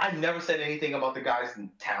like I never said anything about the guy's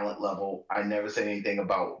talent level. I never said anything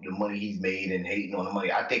about the money he's made and hating on the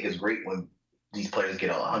money. I think it's great when these players get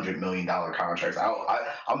 $100 million contracts.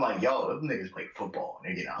 I'm like, yo, those niggas play football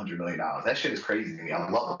and they get $100 million. That shit is crazy to me. I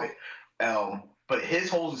love it. But his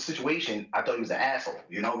whole situation, I thought he was an asshole,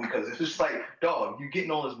 you know, because it's just like, dog, you're getting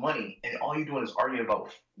all this money and all you're doing is arguing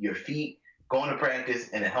about your feet, going to practice,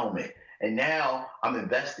 and a helmet. And now I'm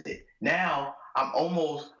invested. Now I'm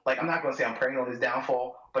almost like I'm not gonna say I'm praying on his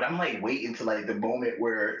downfall, but I'm like waiting to like the moment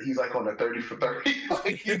where he's like on the 30 for 30,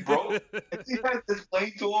 like he's broke. And he has to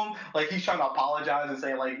explain to him like he's trying to apologize and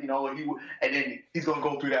saying like and then he's gonna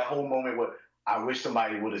go through that whole moment where I wish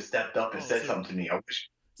somebody would have stepped up and said something to me. I wish.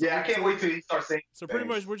 Yeah, I can't wait till he starts saying. So pretty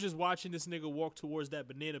much, we're just watching this nigga walk towards that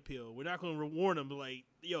banana peel. We're not going to warn him, like,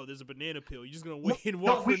 yo, there's a banana peel. You're just going to wait and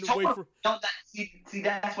walk for. See,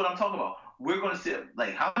 that's what I'm talking about. We're going to see,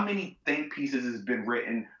 like, how many think pieces has been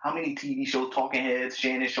written? How many TV shows, Talking Heads,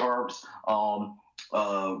 Shannon Sharps,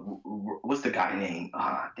 what's the guy name?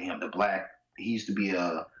 Damn, the black. He used to be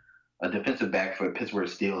a defensive back for Pittsburgh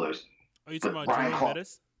Steelers. Are you talking about Ryan Clark?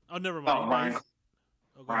 Oh, never mind.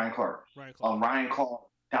 Ryan Clark. Ryan Clark.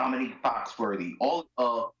 Dominique Foxworthy, all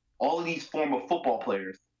of these former football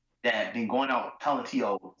players that have been going out telling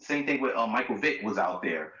T.O. Same thing with Michael Vick was out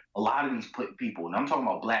there. A lot of these people, and I'm talking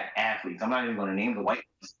about black athletes. I'm not even going to name the white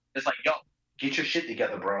ones. It's like, yo, get your shit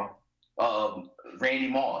together, bro. Randy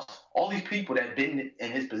Moss, all these people that have been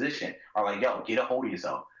in his position are like, yo, get a hold of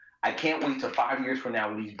yourself. I can't wait till 5 years from now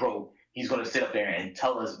when he's broke. He's going to sit up there and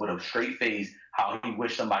tell us with a straight face how he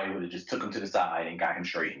wished somebody would have just took him to the side and got him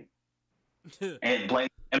straightened. And blame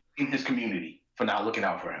his community for not looking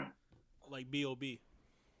out for him. Like B.O.B.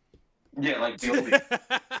 Yeah, like B.O.B.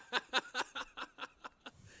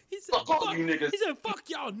 He said, fuck you niggas. He said, fuck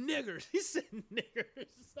y'all niggers. He said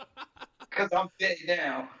niggers. Because I'm dead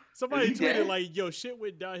now. Somebody tweeted like, yo, shit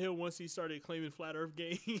went downhill once he started claiming Flat Earth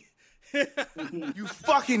gang. You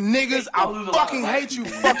fucking niggas, I fucking hate you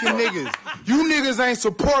fucking niggas. You niggas ain't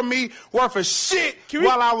support me worth a shit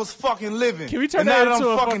while I was fucking living. Can we turn that into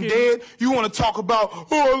I'm fucking dead? You want to talk about, oh,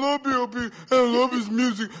 I love B.O.B. and I love his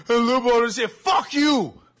music and I love all this shit. Fuck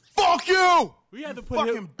you. Fuck you. We had to put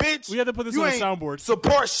fucking bitch. We had to put this on the soundboard.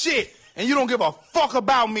 Support shit. And you don't give a fuck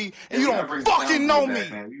about me and you don't fucking know me.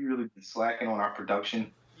 Man. We really been slacking on our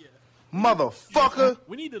production. Motherfucker.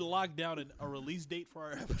 We need to lock down a release date for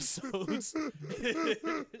our episodes.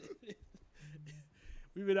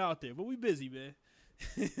 We've been out there, but we busy, man.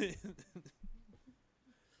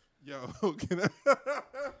 Yo, can I?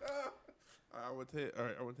 I want to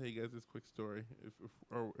tell you guys this quick story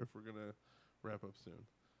if we're gonna wrap up soon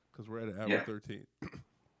because we're at an hour 13.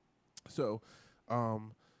 So, I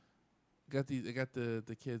got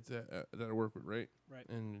the kids that I work with, right? Right.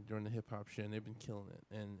 And during the hip hop shit, and they've been killing it,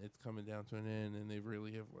 and it's coming down to an end, and they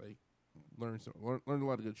really have like learned a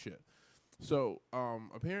lot of good shit. So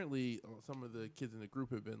apparently, some of the kids in the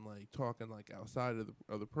group have been like talking like outside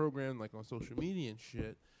of the program, like on social media and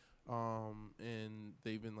shit, and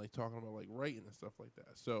they've been like talking about like writing and stuff like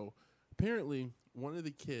that. So apparently, one of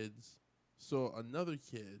the kids saw another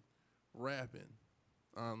kid rapping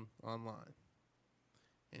online.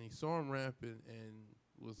 and he saw him rapping and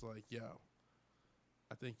was like, "Yo,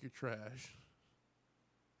 I think you're trash.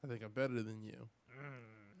 I think I'm better than you.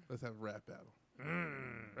 Let's have a rap battle."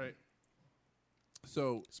 Right?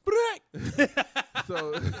 So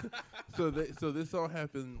so this all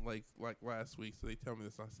happened like last week. So they tell me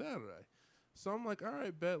this on Saturday. So I'm like, all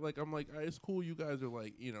right, bet. Like I'm like, all right, it's cool. You guys are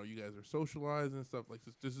like, you guys are socializing and stuff. Like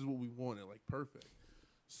this is what we wanted. Like perfect.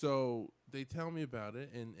 So they tell me about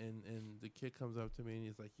it, and the kid comes up to me and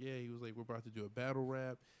he's like, yeah, he was like, we're about to do a battle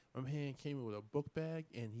rap. My man came in with a book bag,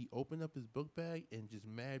 and he opened up his book bag, and just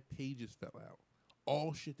mad pages fell out,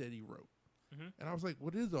 all shit that he wrote. And I was like,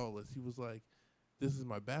 what is all this? He was like, this is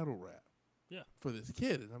my battle rap. Yeah. For this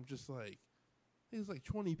kid, and I'm just like, it was like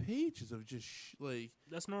 20 pages of just like.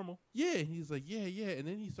 That's normal. Yeah, and he's like, yeah, and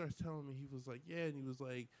then he starts telling me, he was like, yeah, and he was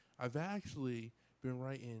like, I've actually been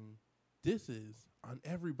writing disses on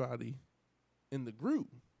everybody in the group.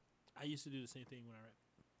 I used to do the same thing when I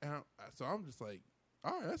rap. And so I'm just like,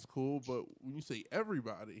 all right, that's cool, but when you say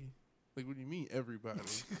everybody, like, what do you mean everybody?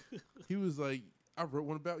 He was like, I wrote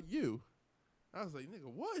one about you. I was like, nigga,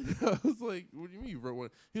 what? I was like, what do you mean you wrote one?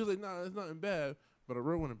 He was like, nah, it's nothing bad, but I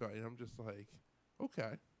wrote one about you. And I'm just like,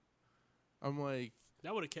 okay. I'm like,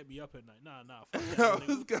 that would have kept me up at night. Nah. I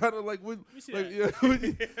was kind of like,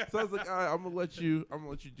 so I was like, all right, I'm gonna let you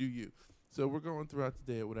do you. So we're going throughout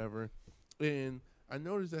the day or whatever, and I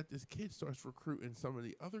noticed that this kid starts recruiting some of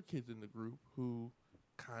the other kids in the group who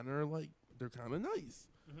kind of like, they're kind of nice.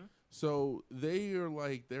 So they're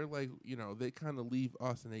like, they kind of leave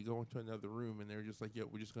us and they go into another room and they're just like, yo,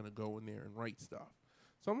 we're just gonna go in there and write stuff.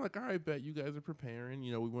 So I'm like, all right, bet you guys are preparing.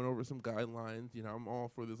 We went over some guidelines. I'm all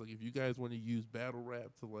for this. Like, if you guys want to use battle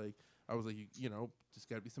rap to like, I was like, just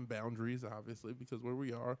got to be some boundaries, obviously, because where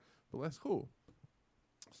we are. But that's cool.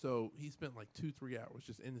 So he spent like 2-3 hours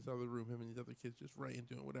just in this other room, him and these other kids just writing,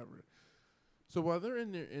 doing whatever. So while they're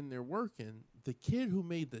in there working, the kid who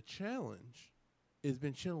made the challenge has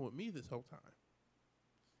been chilling with me this whole time.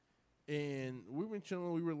 And we've been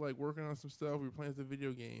chilling. We were like working on some stuff. We were playing some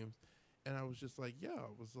video games. And I was just like, I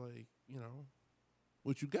was like,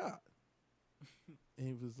 what you got? And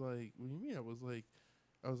he was like, what do you mean? I was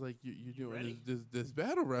like, you're doing this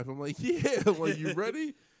battle rap. I'm like, yeah. Like, you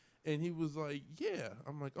ready? And he was like, yeah.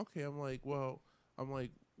 I'm like, okay. I'm like,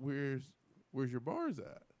 where's your bars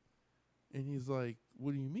at? And he's like,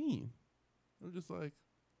 what do you mean? I'm just like,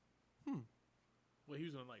 Well, he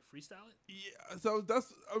was gonna like freestyle it? Yeah. So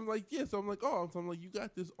I'm like, yeah. So I'm like, you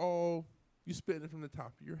got this all, you spitting it from the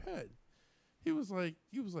top of your head. He was like,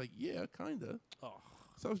 yeah, kinda. Oh.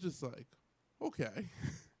 So I was just like, okay.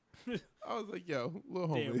 I was like, yo, little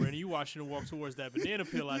homie. Damn, Brandon, you watching him walk towards that banana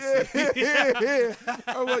peel I see.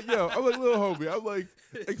 I'm like, little homie. I'm like,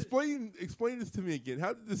 explain this to me again.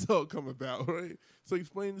 How did this all come about, right? So he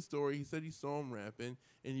explained the story. He said he saw him rapping,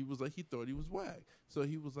 and he was like, he thought he was whack. So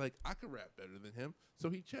he was like, I could rap better than him.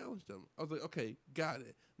 So he challenged him. I was like, okay, got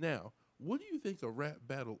it. Now, what do you think a rap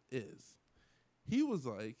battle is? He was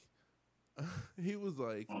like,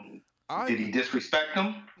 did he disrespect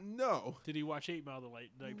him? No. Did he watch 8 Mile the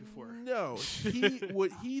night before? No.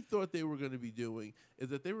 What he thought they were going to be doing is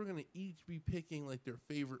that they were going to each be picking like their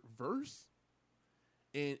favorite verse,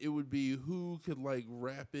 and it would be who could like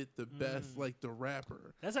rap it the best, like the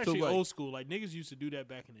rapper. That's actually old school. Like niggas used to do that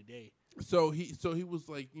back in the day. So he was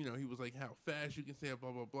like, he was like, how fast you can say it,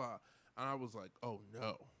 blah blah blah, and I was like, oh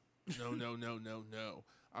no. This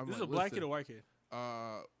is a black kid or white kid?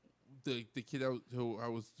 The kid who I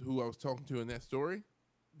was talking to in that story.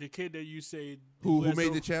 The kid that you say who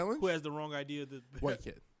made the challenge? Who has the wrong idea? White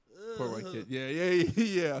kid. Poor white kid.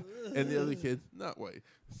 Yeah. And the other kid's not white.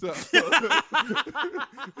 So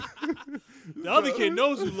the other kid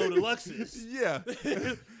knows who Lola Lux is. Yeah.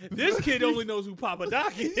 This kid only knows who Papa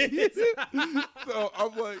Doc is. So I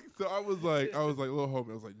was like, little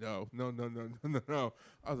homie. I was like, no.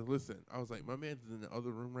 I was like, listen. I was like, my man's in the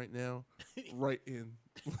other room right now, right in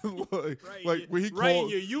when he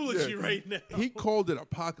called your eulogy right now. He called it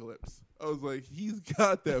apocalypse. I was like, he's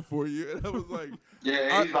got that for you. And I was like,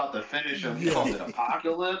 yeah, he's about to finish him. He called it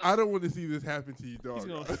apocalypse. I don't want to see this happen to you, dog.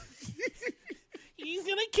 He's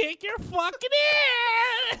gonna kick your fucking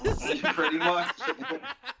ass.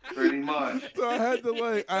 Pretty much. So I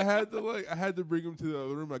had to bring him to the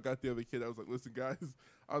other room. I got the other kid. I was like, listen, guys.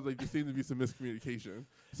 I was like, there seems to be some miscommunication.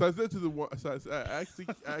 So I said to the one. So I asked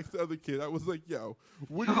the other kid. I was like, yo,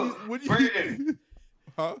 what do you? Brandon,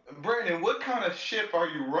 huh? Brandon, what kind of ship are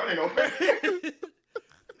you running over here?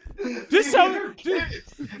 Just tell me. They're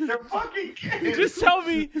kids. They're fucking kids. Just tell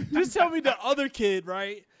me the other kid,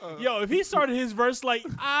 right? Yo, if he started his verse like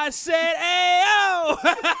I said, "Ayo,"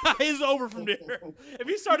 it's over from there. If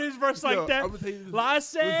he started his verse like that, I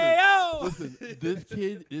say, "Ayo." Listen,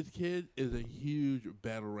 this kid is a huge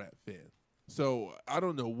battle rap fan. So I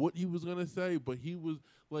don't know what he was gonna say, but he was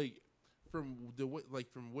like, from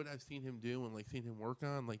what I've seen him do and like seen him work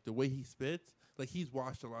on, like the way he spits, like he's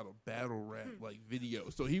watched a lot of battle rap like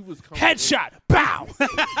videos. So he was headshot, bow.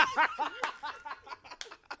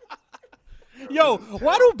 Yo,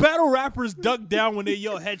 why do battle rappers duck down when they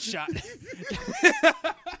yell headshot?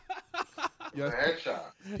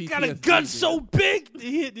 Headshot. Got a gun so big,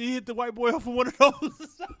 he hit the white boy off of one of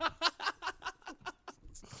those.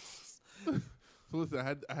 So listen,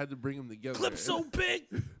 I had to bring them together. Clip so big.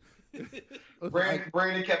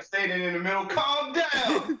 Brandon kept staying in the middle. Calm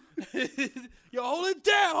down. Yo, hold it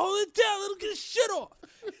down. Let him get his shit off.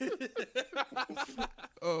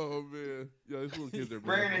 Oh man, yo, these little kids are.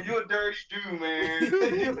 Brandon, you a dirty dude, man.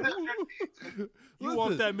 You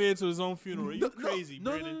walked that man to his own funeral. You crazy,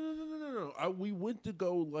 Brandon. No. We went to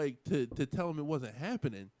go like to tell him it wasn't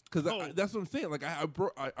happening because that's what I'm saying. Like I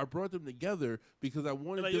brought them together because I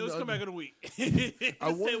wanted them let's come back in a week.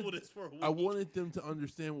 I wanted them to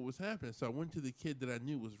understand what was happening. So I went to the kid that I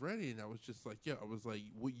knew was ready, and I was just like, I was like,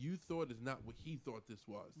 what you thought is not what he thought this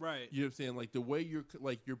was. Right. You know what I'm saying? Like the way you're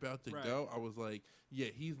about to go, I was like, yeah,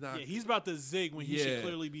 he's not. Yeah, he's about to zig when he should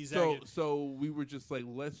clearly be zagging. So we were just like,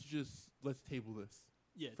 let's table this.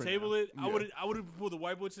 Yeah, table it. Yeah. I would have pulled the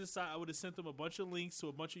white boy to the side. I would have sent them a bunch of links to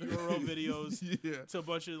a bunch of URL videos, to a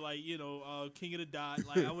bunch of King of the Dot.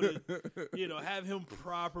 Like I would have, have him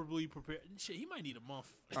properly prepared. Shit, he might need a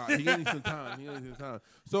month. He got some time.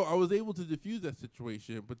 So I was able to diffuse that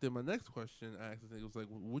situation. But then my next question I asked was like,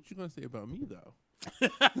 "What you gonna say about me though?"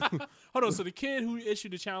 Hold on. So the kid who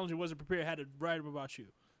issued the challenge and wasn't prepared had to write about you.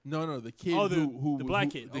 No, the kid the black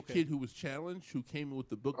kid. The kid who was challenged, who came in with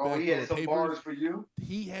the book bag. Oh, he had some papers. bars for you?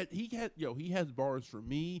 He has bars for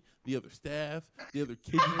me, the other staff, the other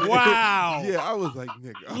kids. Wow. Yeah, I was like,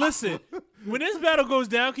 nigga. Listen, when this battle goes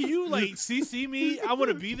down, can you CC me? I want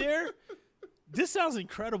to be there. This sounds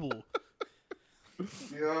incredible.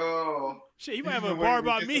 Yo. Shit, he might have a bar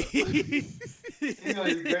about me. He's been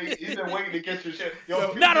waiting to get your shit.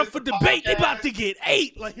 Yo, not up for debate. They about to get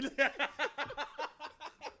 8. Like.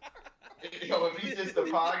 Yo, if he did the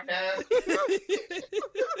podcast,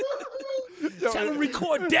 tell him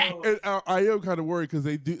record that. And I am kind of worried because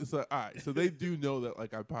they do. So, all right, so they do know that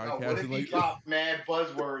like I podcast. What if he dropped mad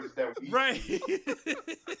buzzwords that we? Right.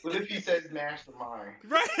 What if he says mastermind?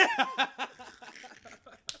 Right.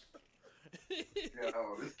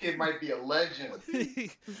 Yo, this kid might be a legend.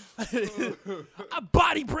 I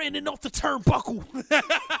body Brandon off the turnbuckle.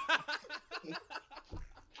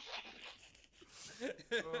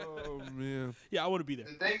 Oh man. Yeah, I want to be there.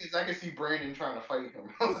 The thing is, I can see Brandon trying to fight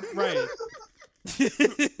him. Right.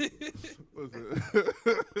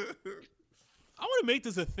 I want to make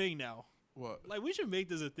this a thing now. What? Like, we should make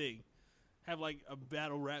this a thing. Have like a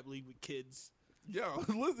battle rap league with kids. Yo,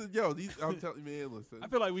 listen, I'm telling you, man, listen. I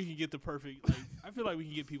feel like we can get the perfect. Like, I feel like we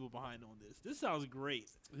can get people behind on this. This sounds great.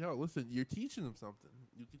 Yo, listen, you're teaching them something.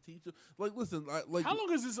 You can teach them. Like, listen, like. How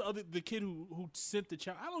long has the kid who sent the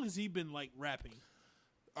child? How long has he been like rapping?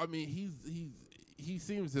 I mean, he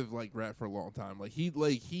seems to have like rapped for a long time.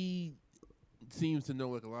 He seems to know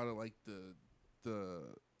like a lot of like the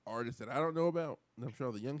artists that I don't know about. And I'm sure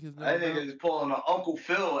all the young kids know. I think he's pulling an Uncle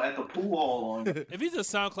Phil at the pool hall on. If he's a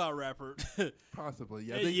SoundCloud rapper, possibly.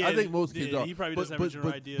 Yeah, I think most kids are. He probably doesn't have a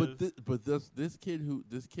general idea. But this kid who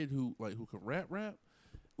can rap.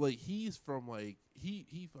 Like he's from like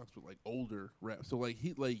he fucks with like older rap, so like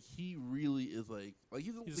he really is like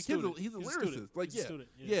he's a lyricist. Like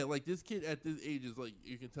yeah, like this kid at this age is like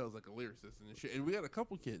you can tell is like a lyricist and shit. And we got a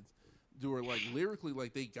couple kids who are like lyrically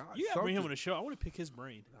like they got. You gotta bring him on the show. I want to pick his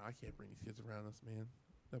brain. No, I can't bring these kids around us, man.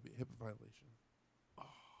 That'd be a HIPAA violation. Oh,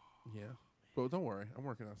 yeah, but don't worry, I'm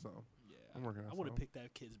working on something. Yeah, I'm working on. I want to pick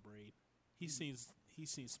that kid's brain. He seems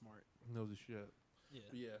smart. He knows his shit.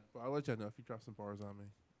 Yeah, but I'll let y'all know if he drops some bars on me.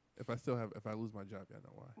 If I lose my job, y'all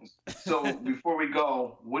know why. So before we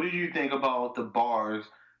go, what did you think about the bars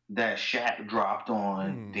that Shaq dropped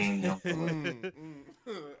on Daniel?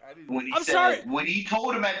 When he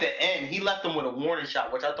told him at the end, he left him with a warning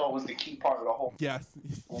shot, which I thought was the key part of the whole. Yes.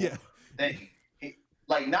 Yeah. Thing.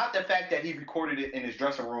 Like not the fact that he recorded it in his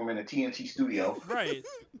dressing room in a TNT studio, right?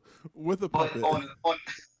 With a puppet. But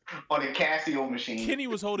on a Casio machine. Kenny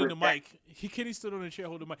was holding the mic. Kenny stood on a chair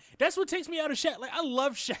holding the mic. That's what takes me out of Shaq. Like, I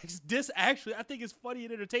love Shaq's diss, actually. I think it's funny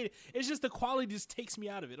and entertaining. It's just the quality just takes me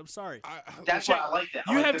out of it. I'm sorry. That's why I like that.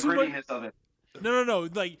 I You like have the too much- grittiness of it. No.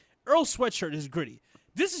 Like, Earl's sweatshirt is gritty.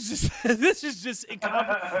 This is just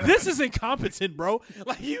incompetent. This is incompetent, bro.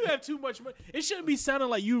 Like, you have too much money. It shouldn't be sounding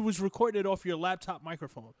like you was recording it off your laptop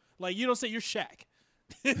microphone. Like, you don't say you're Shaq.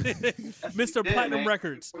 Mr. Yeah, Platinum man.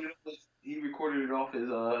 Records. He recorded it off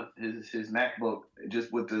his MacBook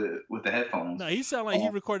just with the headphones. No, he sound like he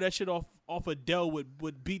recorded that shit off a Dell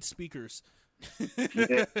with Beat speakers.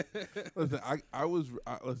 Yeah. Listen,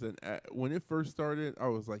 listen. When it first started, I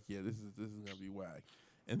was like, "Yeah, this is gonna be whack."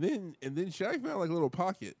 And then Shaq found like a little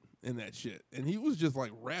pocket in that shit, and he was just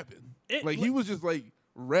like rapping, he was just like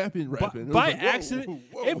rapping. By It was like, whoa, accident,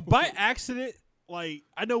 whoa. by accident. Like,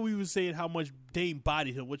 I know we was saying how much Dame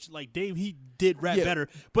bodied him, which, like, Dame, he did rap better,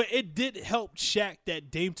 but it did help Shaq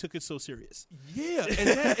that Dame took it so serious. Yeah,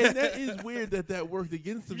 and that is weird that worked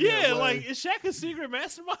against him. Yeah, that way. like, is Shaq a secret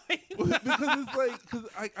mastermind? Because it's like,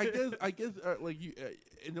 I guess like you,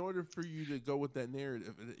 in order for you to go with that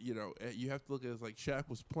narrative, you know, you have to look at it as like Shaq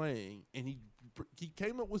was playing, and he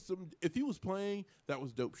came up with some. If he was playing, that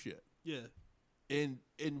was dope shit. Yeah. And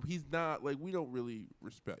he's not like, we don't really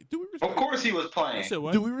respect. Do we respect? Of course he was playing. Said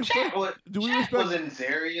what? Do we respect? Shaq wasn't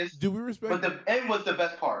serious. Do we respect? But the end was the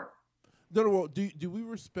best part. No. Well, do we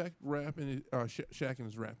respect rap and Shaq and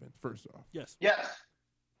his rapping? First off, Yes. Yes.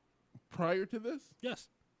 prior to this, Yes.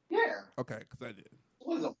 Yeah. okay, because I did.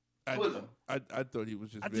 Wisdom. I thought he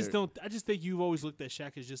was just. I just think you've always looked at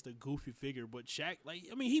Shaq as just a goofy figure, but Shaq, like,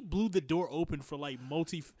 I mean, he blew the door open for like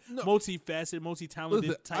multifaceted,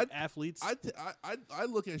 multi-talented type athletes. I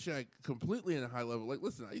look at Shaq completely in a high level. Like,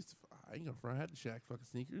 listen, I ain't gonna front. I had the Shaq fucking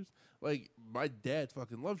sneakers. Like, my dad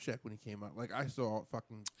fucking loved Shaq when he came out. Like, I saw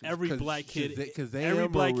fucking every black kid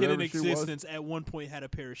Shazam in existence at one point had a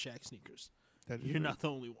pair of Shaq sneakers. You're not the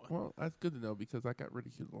only one. Well, that's good to know because I got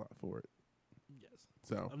ridiculed a lot for it. Yes.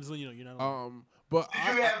 So I'm just letting you know you're not. But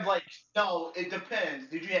did you have like no? It depends.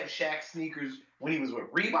 Did you have Shaq sneakers when he was with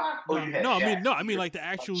Reebok, or you had I mean like the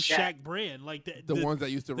actual Shaq brand, like the ones that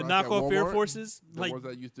used to the rock knockoff at Air Walmart? Forces, the like ones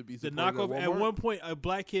that used to be the supported knockoff. at At Walmart? one point, a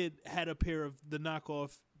black kid had a pair of the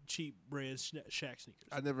knockoff cheap brand Shaq sneakers.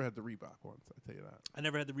 I never had the Reebok ones. I tell you that. I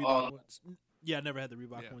never had the Reebok ones. Yeah, I never had the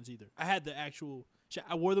Reebok ones either. I had the actual.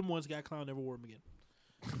 I wore them once, got clown, never wore them again.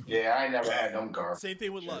 Yeah, I never had them garbage. Same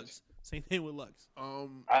thing with lugs.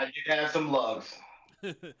 I did have some lugs.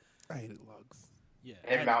 I hated lugs. Yeah.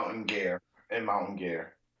 And Mountain Gear. I never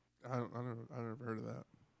heard of that.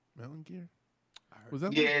 Mountain Gear? Was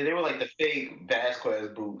that? Yeah, they were like the fake Vasquez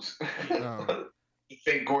boots. No. The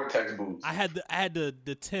fake Gore-Tex boots. I had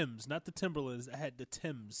the Timbs, not the Timberlands. I had the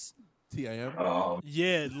Timbs. TIM?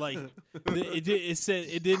 Yeah, like it said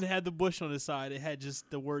it didn't have the bush on the side. It had just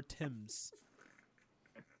the word Timbs.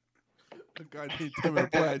 A guy named Tim in a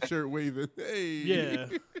plaid shirt waving. Hey. Yeah.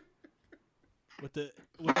 With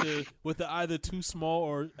the either too small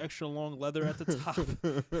or extra long leather at the top.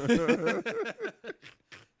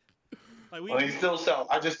 Like they still sell.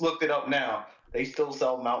 I just looked it up now. They still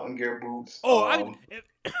sell Mountain Gear boots.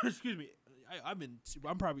 Excuse me.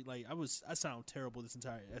 I'm probably like I sound terrible this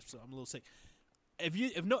entire episode. I'm a little sick.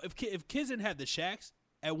 If kids didn't have the Shaqs,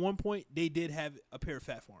 at one point they did have a pair of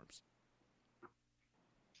Fat Farms.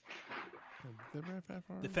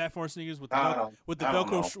 The Fat Farm sneakers with the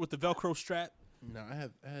Velcro strap. No, I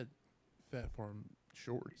had Fat Farm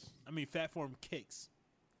shorts. I mean Fat Farm kicks.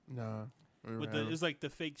 Nah. It's like the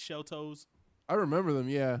fake shell toes. I remember them.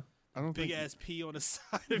 Yeah. I don't big think ass P on the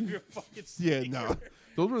side of your fucking sneaker. Yeah, no.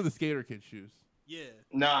 Those were the skater kid shoes. Yeah.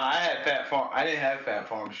 Nah, I had Fat Farm. I didn't have Fat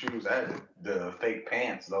Farm shoes. I had the fake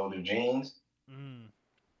pants though, the jeans. Mm.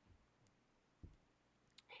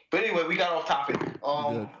 But anyway, we got off topic.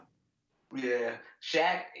 Yeah,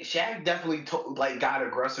 Shaq definitely got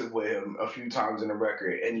aggressive with him a few times in the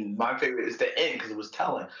record, and my favorite is the end because it was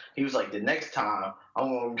telling. He was like, "The next time I'm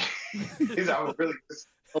gonna," I would really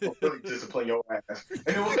discipline your ass.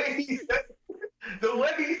 And the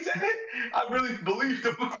way he said it, I really believed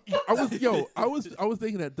him. I was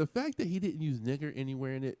thinking that the fact that he didn't use nigger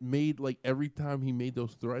anywhere in it made like every time he made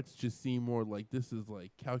those threats just seem more like this is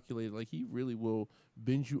like calculated. Like he really will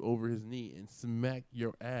bend you over his knee and smack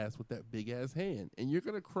your ass with that big ass hand, and you're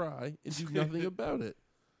gonna cry and do nothing about it.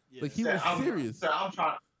 Yeah. Like he was serious.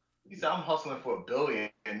 He said, "I'm hustling for $1 billion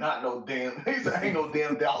and not no damn." He said, "Ain't no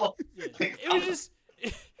damn dollar." Yeah.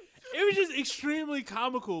 It was just extremely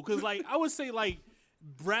comical because, like, I would say, like,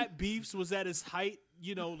 rap beefs was at its height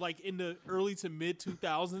like in the early to mid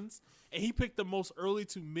 2000s, and he picked the most early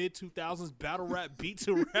to mid 2000s battle rap beat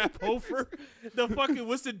to rap over. The fucking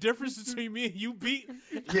what's the difference between me and you beat?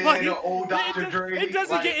 Yeah, like, the old Dr. Dre. It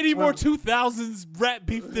doesn't like, get any more 2000s rap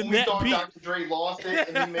beef than we that thought beat. Dr. Dre lost it,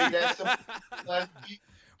 and he made that simple beat.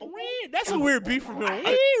 That's a weird beat from him.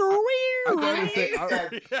 I gotta say,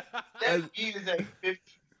 That beat is at 50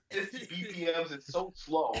 BPMs. It's so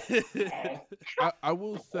slow. I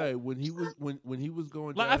will say when he was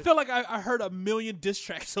going Like down, I feel like I heard a million diss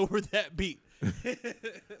tracks over that beat.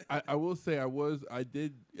 I will say I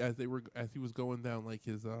did as he was going down like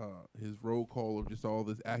his roll call of just all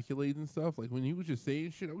this accolades and stuff. Like when he was just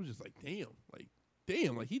saying shit, I was just like,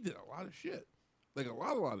 damn, like he did a lot of shit, like a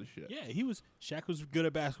lot of shit. Yeah, Shaq was good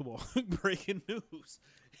at basketball. Breaking news.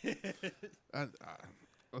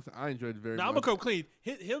 Listen, I enjoyed it very much. Now I'm gonna come clean.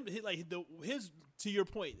 His to your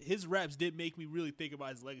point, his raps did make me really think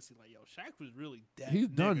about his legacy. Like, yo, Shaq was really that. He's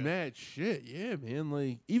nigga. done mad shit, yeah, man.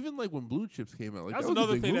 Like even like when Blue Chips came out, like That was was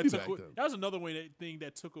another a big thing movie that back took. then. That was another thing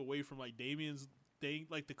that took away from like Damien's thing,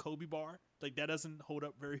 like the Kobe bar. Like that doesn't hold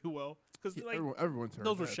up very well because Yeah, like everyone's heard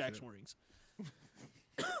those were that Shaq's shit. rings.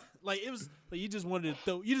 Like it was like you just wanted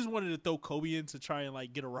to throw Kobe in to try and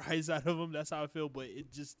like get a rise out of him. That's how I feel. But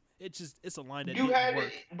it's a line that You didn't had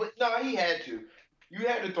work. to, but no, he had to. You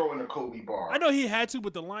had to throw in a Kobe bar. I know he had to,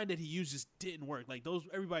 but the line that he used just didn't work. Like those,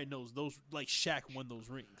 everybody knows those. Like Shaq won those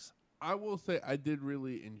rings. I will say I did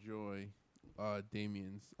really enjoy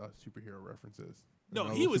Damien's superhero references. No,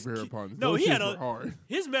 And all he the was. superhero puns. No, Those he shits had were hard.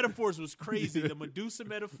 his metaphors was crazy. The Medusa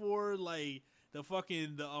metaphor, like the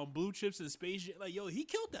Blue Chips and Space Jam. Like yo, he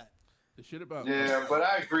killed that. The shit about Yeah, but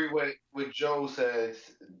I agree with Joe says.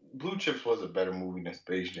 Blue Chips was a better movie than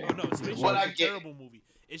Space Jam. Oh no, Space Jam But I was a get terrible movie.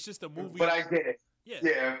 It's just a movie. But I get it. yeah,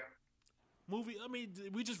 Yeah. movie. I mean,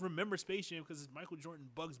 we just remember Space Jam because it's Michael Jordan,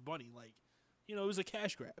 Bugs Bunny. Like, it was a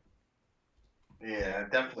cash grab. Yeah,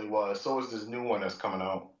 it definitely was. So is this new one that's coming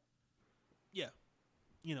out. Yeah,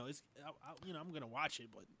 it's I'm gonna watch it,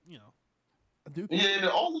 but I do. Yeah,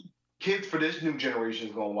 all the kids for this new generation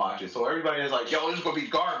is gonna watch it. So everybody is like, "Yo, this is gonna be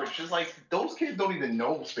garbage." Just like those kids don't even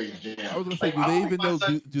know Space Jam. I was gonna say, Like, do I they don't even think my know?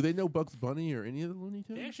 son- Do they know Bugs Bunny or any of the Looney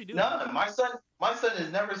Tunes? they actually do. None. My son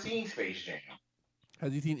has never seen Space Jam.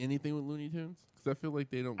 Has he seen anything with Looney Tunes? Because I feel like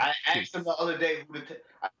they don't. I asked him the other day who it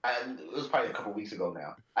was probably a couple weeks ago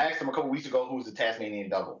now. I asked him a couple weeks ago who was the Tasmanian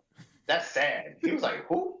Devil. That's sad. He was like,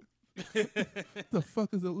 "Who?" The fuck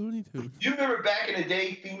is a Looney Tune? You remember back in the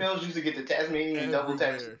day, females used to get the Tasmanian Devil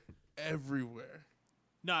tattoo. Everywhere.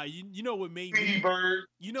 Nah, you know what made Tweety me. Bird.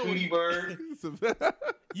 You know Tweety what, Bird.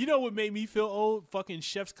 You know what made me feel old? Fucking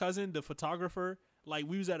Chef's cousin, the photographer. Like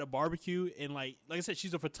we was at a barbecue and like I said,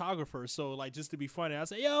 she's a photographer. So like just to be funny, I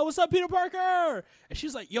said, "Yo, what's up, Peter Parker?" And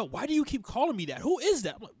she's like, "Yo, why do you keep calling me that? Who is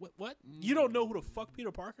that?" I'm like, "What? You don't know who the fuck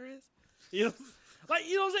Peter Parker is?" You know, like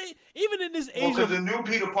what I'm saying. Even in this age, Because the new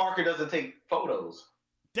Peter Parker doesn't take photos.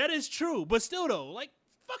 that is true. But still, though, like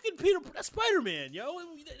fucking Peter, that's Spider-Man, yo.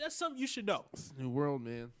 That's something you should know. It's a new world,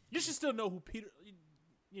 man. You should still know who Peter.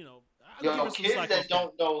 I'll Yo, give her some kids slack that off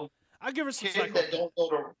don't know. I'll give her some Kids slack that off don't know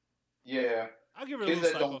the. Yeah. I'll give her a Kids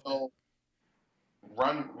little that slack off don't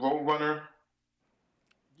that. know. Roadrunner.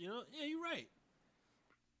 Yeah, you're right.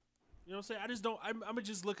 You know what I'm saying? I just don't. I'm gonna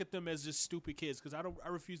just look at them as just stupid kids because I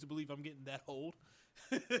refuse to believe I'm getting that old.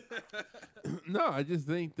 No, I just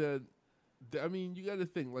think that. I mean, you got to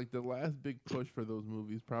think like the last big push for those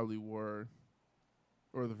movies probably were,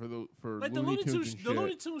 or for Like Looney Tunes and the shit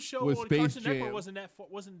Looney Tunes show was on Space Cartoon Network Jam.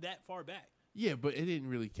 wasn't that far back. Yeah, but it didn't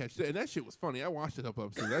really catch that, and that shit was funny. I watched it a couple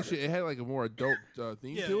episodes. That shit it had like a more adult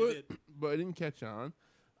theme Yeah, to it it, but it didn't catch on.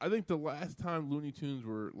 I think the last time Looney Tunes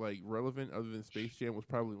were like relevant, other than Space Jam, was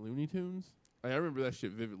probably Looney Tunes. Like, I remember that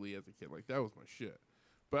shit vividly as a kid. Like that was my shit.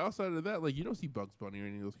 But outside of that, like you don't see Bugs Bunny or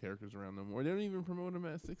any of those characters around no more. They don't even promote them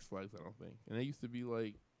at Six Flags, I don't think. And they used to be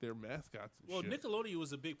like their mascots and Well, shit. Nickelodeon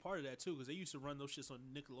was a big part of that too because they used to run those shits on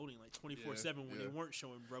Nickelodeon like 24/7 when they weren't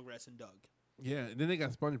showing Rugrats and Doug. Yeah, and then they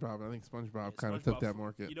got SpongeBob. And I think SpongeBob kind of SpongeBob- took that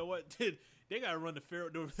market. You know what? They gotta run the fair.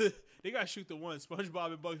 They gotta shoot the one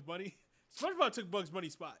SpongeBob and Bugs Bunny. SpongeBob took Bugs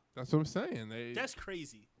Bunny's spot. That's what I'm saying. That's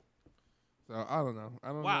crazy. So I don't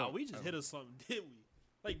know. Wow, we just hit us something, did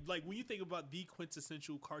we? Like when you think about the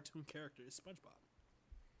quintessential cartoon character, it's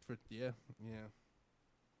SpongeBob. Yeah.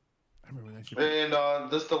 I remember that shit.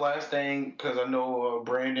 And this is the last thing because I know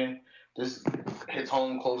Brandon, this hits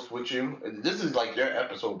home close with you. This is like your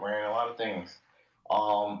episode, Brandon. A lot of things. A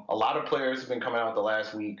lot of players have been coming out the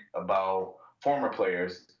last week about former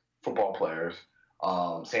players, football players,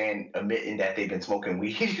 admitting that they've been smoking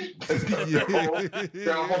weed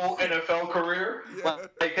their whole NFL career. Yeah.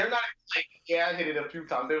 Like they're not like, yeah, I hit it a few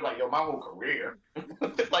times. They're like, yo, my whole career,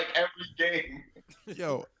 like every game.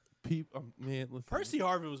 Yo, man, listen. Percy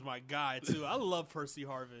Harvin was my guy too. I love Percy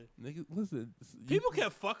Harvin. Nigga, listen. People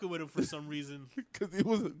kept fucking with him for some reason because he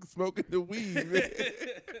was smoking the weed, man.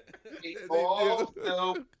 Oh,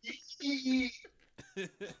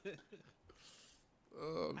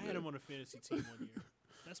 I had him on a fantasy team one year.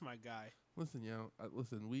 That's my guy. Listen, yo,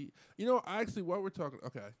 actually, while we're talking,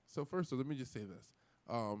 okay. So first, let me just say this: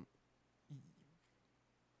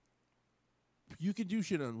 you can do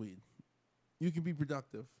shit on weed. You can be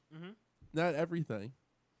productive. Mm-hmm. Not everything,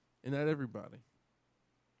 and not everybody.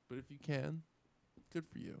 But if you can, good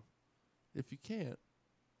for you. If you can't,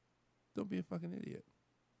 don't be a fucking idiot.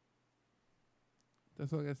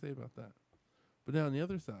 That's all I gotta say about that. But now on the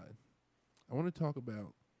other side, I want to talk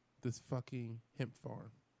about this fucking hemp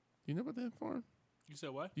farm. Do you know about the hemp farm? You said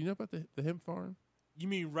what? Do you know about the hemp farm? You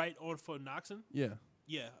mean right on for Knoxon? Yeah.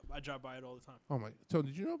 Yeah, I drive by it all the time. Oh my! So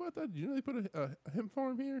did you know about that? Did you know they put a hemp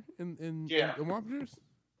farm here in Yeah. Wappingers?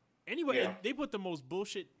 Anyway, Yeah. they put the most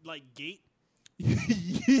bullshit like gate.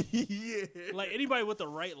 Yeah. Like anybody with the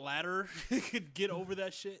right ladder could get over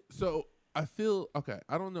that shit. So I feel okay.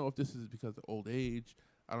 I don't know if this is because of old age.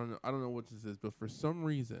 I don't know what this is, but for some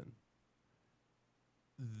reason,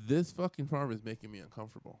 this fucking farm is making me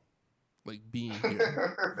uncomfortable. Like being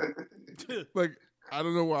here. Like I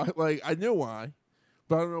don't know why. Like I know why,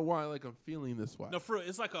 but I don't know why. Like I'm feeling this way. No, for real,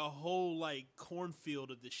 it's like a whole like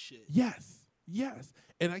cornfield of this shit. Yes.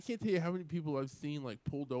 And I can't tell you how many people I've seen like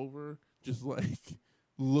pulled over, just like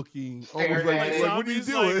looking, almost like what are you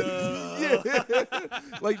doing? Yeah.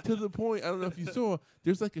 Like to the point. I don't know if you saw.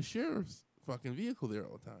 There's like a sheriff's fucking vehicle there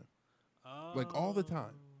all the time. Like all the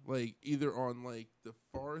time. Like either on like the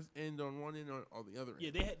farthest end on one end or on the other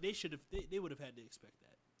end. Yeah, they should have. They would have had to expect that.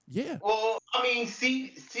 Yeah. Well, I mean,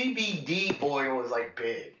 CBD oil is like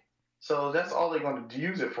big, so that's all they're going to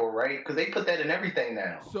use it for, right? Because they put that in everything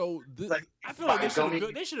now. So Like, I feel like fine,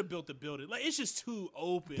 they should have built the building. Like it's just too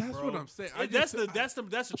open. That's bro. what I'm saying. That's the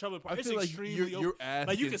trouble part. I It's feel like extremely you're open.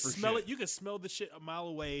 Like you can asking for smell shit. it. You can smell the shit a mile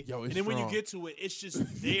away. Yo, and it's then when you strong. get to it, it's just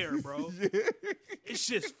there, bro. It's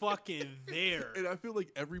just fucking there. And I feel like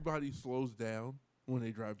everybody slows down when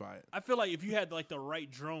they drive by it. I feel like if you had like the right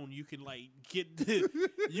drone, you can like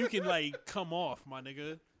you can like come off, my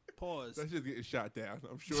nigga. Pause. That's just getting shot down.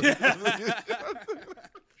 I'm sure.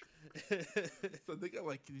 So they got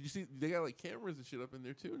like, did you see? They got like cameras and shit up in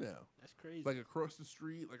there too now. That's crazy. Like across the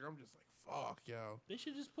street. Like I'm just like, fuck, yo. They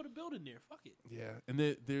should just put a building there. Fuck it. Yeah, and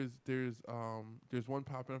then there's one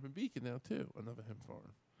popping up in Beacon now too. Another hemp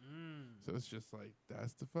farm. So it's just like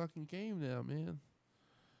that's the fucking game now, man.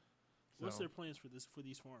 What's So- their plans for these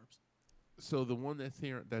farms? So the one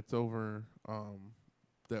that's over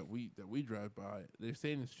that we drive by, they're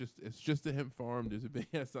saying it's just a hemp farm. There's a big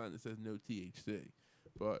ass sign that says no THC,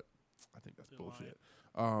 but I think that's They're bullshit.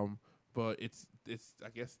 But it's I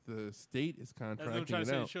guess the state is That's what I'm contracting trying it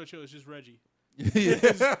to say. out. Chill. It's just Reggie. Yeah.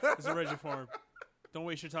 It's a Reggie farm. Don't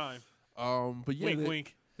waste your time. But yeah, Wink,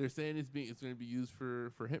 wink. they're saying it's going to be used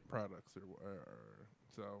for hemp products or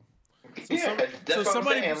so.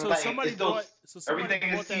 Somebody everything bought is that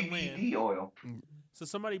land. CBD oil. So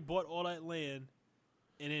somebody bought all that land,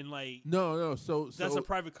 and then like No. So that's a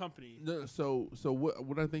private company. No, so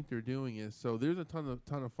what I think they're doing is there's a ton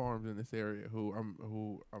of farms in this area who I'm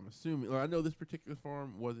assuming. Like, I know this particular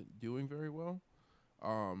farm wasn't doing very well.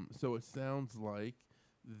 So it sounds like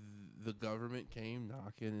the government came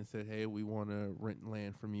knocking and said, "Hey, we want to rent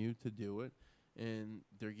land from you to do it," and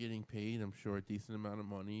they're getting paid, I'm sure, a decent amount of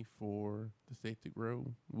money for the state to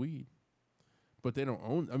grow weed. But they don't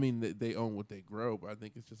own. I mean, they own what they grow, but I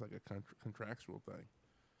think it's just like a contractual thing.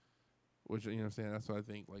 Which, you know what I'm saying? That's what I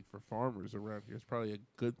think, like, for farmers around here, it's probably a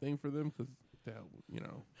good thing for them because, you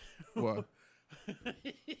know, what?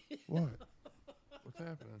 What? What's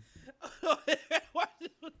happening? Why did you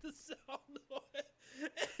put the sound on?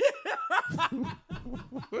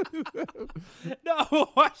 What is that? No,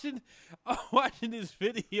 I'm watching this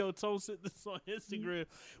video. Tom sent this on Instagram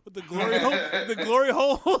with the glory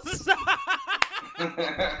holes.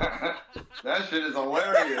 That shit is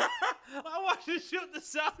hilarious. I watched him shoot the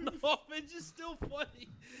sound off. It's just still funny.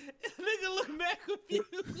 Nigga look mad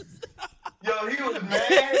confused. Yo, he was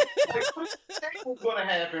mad. Like, what you think was gonna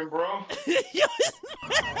happen, bro? Yo,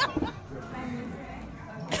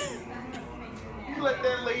 You let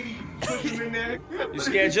that lady push him in there. You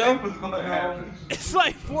scared, Joe? What's gonna happen? it's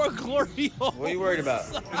like 4 glory holes. What are you worried about?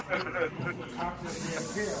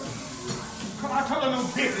 Come on, tell her no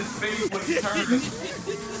dick. His face when he turned.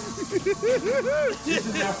 This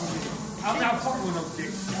is not for me. I'm not fucking with no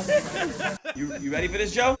dick. You ready for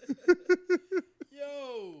this, Joe?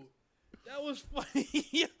 Yo, that was funny.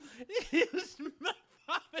 It was my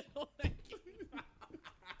popping on that.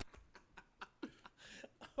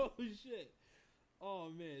 Oh shit. Oh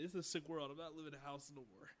man, this is a sick world. I'm not living in a house no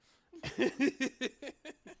more.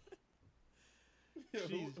 Yeah,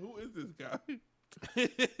 who is this guy?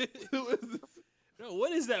 Who is this? No,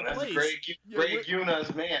 what is that That's place? Greg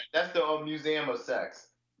Yuna's man. That's the Museum of Sex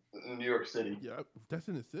in New York City. Yeah, that's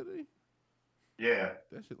in the city. Yeah.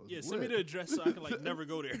 That shit looks Yeah, lit. send me the address so I can like never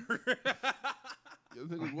go there. Yeah, this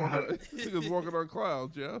nigga's walking on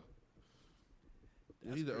clouds, yeah.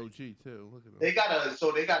 He's an OG too. Look at him. They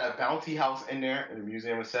got a bounty house in there in the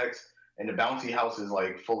Museum of Sex, and the bounty house is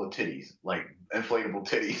like full of titties, like inflatable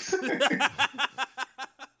titties.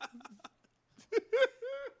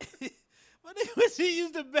 My nigga was he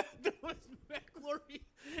used the bathroom as McLaurie.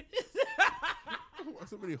 Why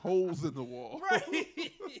so many holes in the wall? Right.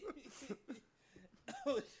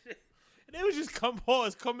 Oh shit. And they was just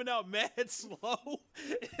coming out mad slow.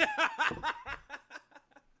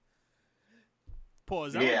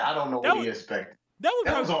 Pause. Yeah, I don't know what he expected. That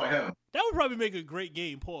That was on him. That would probably make a great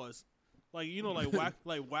game. Pause. Like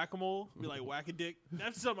like whack-a-mole, be like whack-a-dick.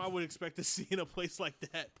 That's something I would expect to see in a place like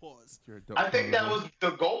that. Pause. I think that was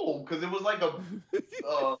the goal because it was like a,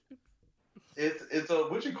 it's a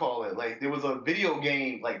what you call it? Like there was a video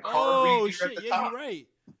game like card reader shit! at the Yeah, top, you're right.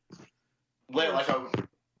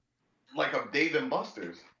 like a Dave and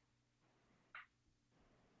Buster's.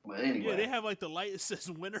 But anyway, Yeah, they have like the light that says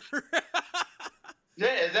winner. yeah,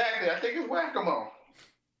 exactly. I think it's Whack-A-Mole.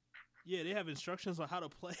 Yeah, they have instructions on how to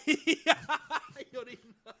play. Yo, they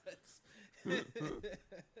nuts. Yo,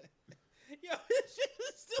 this shit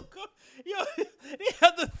is still going. Yo, they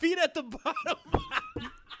have the feet at the bottom.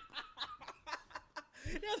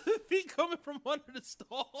 They have the feet coming from under the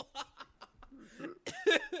stall.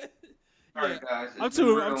 All right, guys. I'm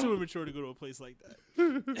too immature to go to a place like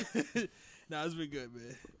that. Nah, it's been good,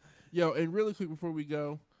 man. Yo, and really quick before we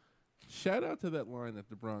go, shout out to that line at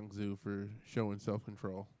the Bronx Zoo for showing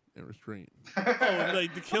self-control and restraint. Oh,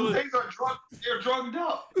 like the killer. They're drugged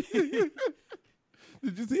up. Did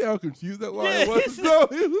you see how confused that lion was? No,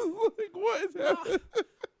 he was like, what is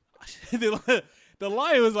happening? The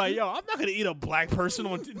lion was like, yo, I'm not going to eat a black person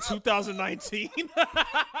in 2019.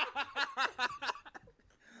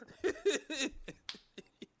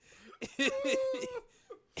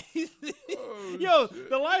 Yo, shit.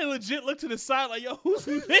 The lion legit looked to the side like, yo, whose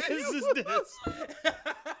business is this?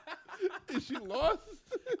 Is she lost?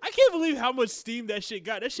 I can't believe how much steam that shit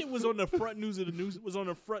got. That shit was on the front news of the paper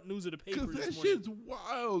this morning. That shit's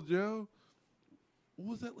wild, yo. What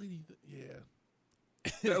was that lady? Yeah.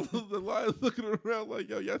 The lion's looking around like,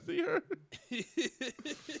 yo, y'all see her?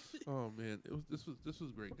 Oh man, this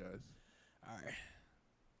was great, guys. All right.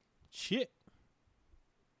 Shit.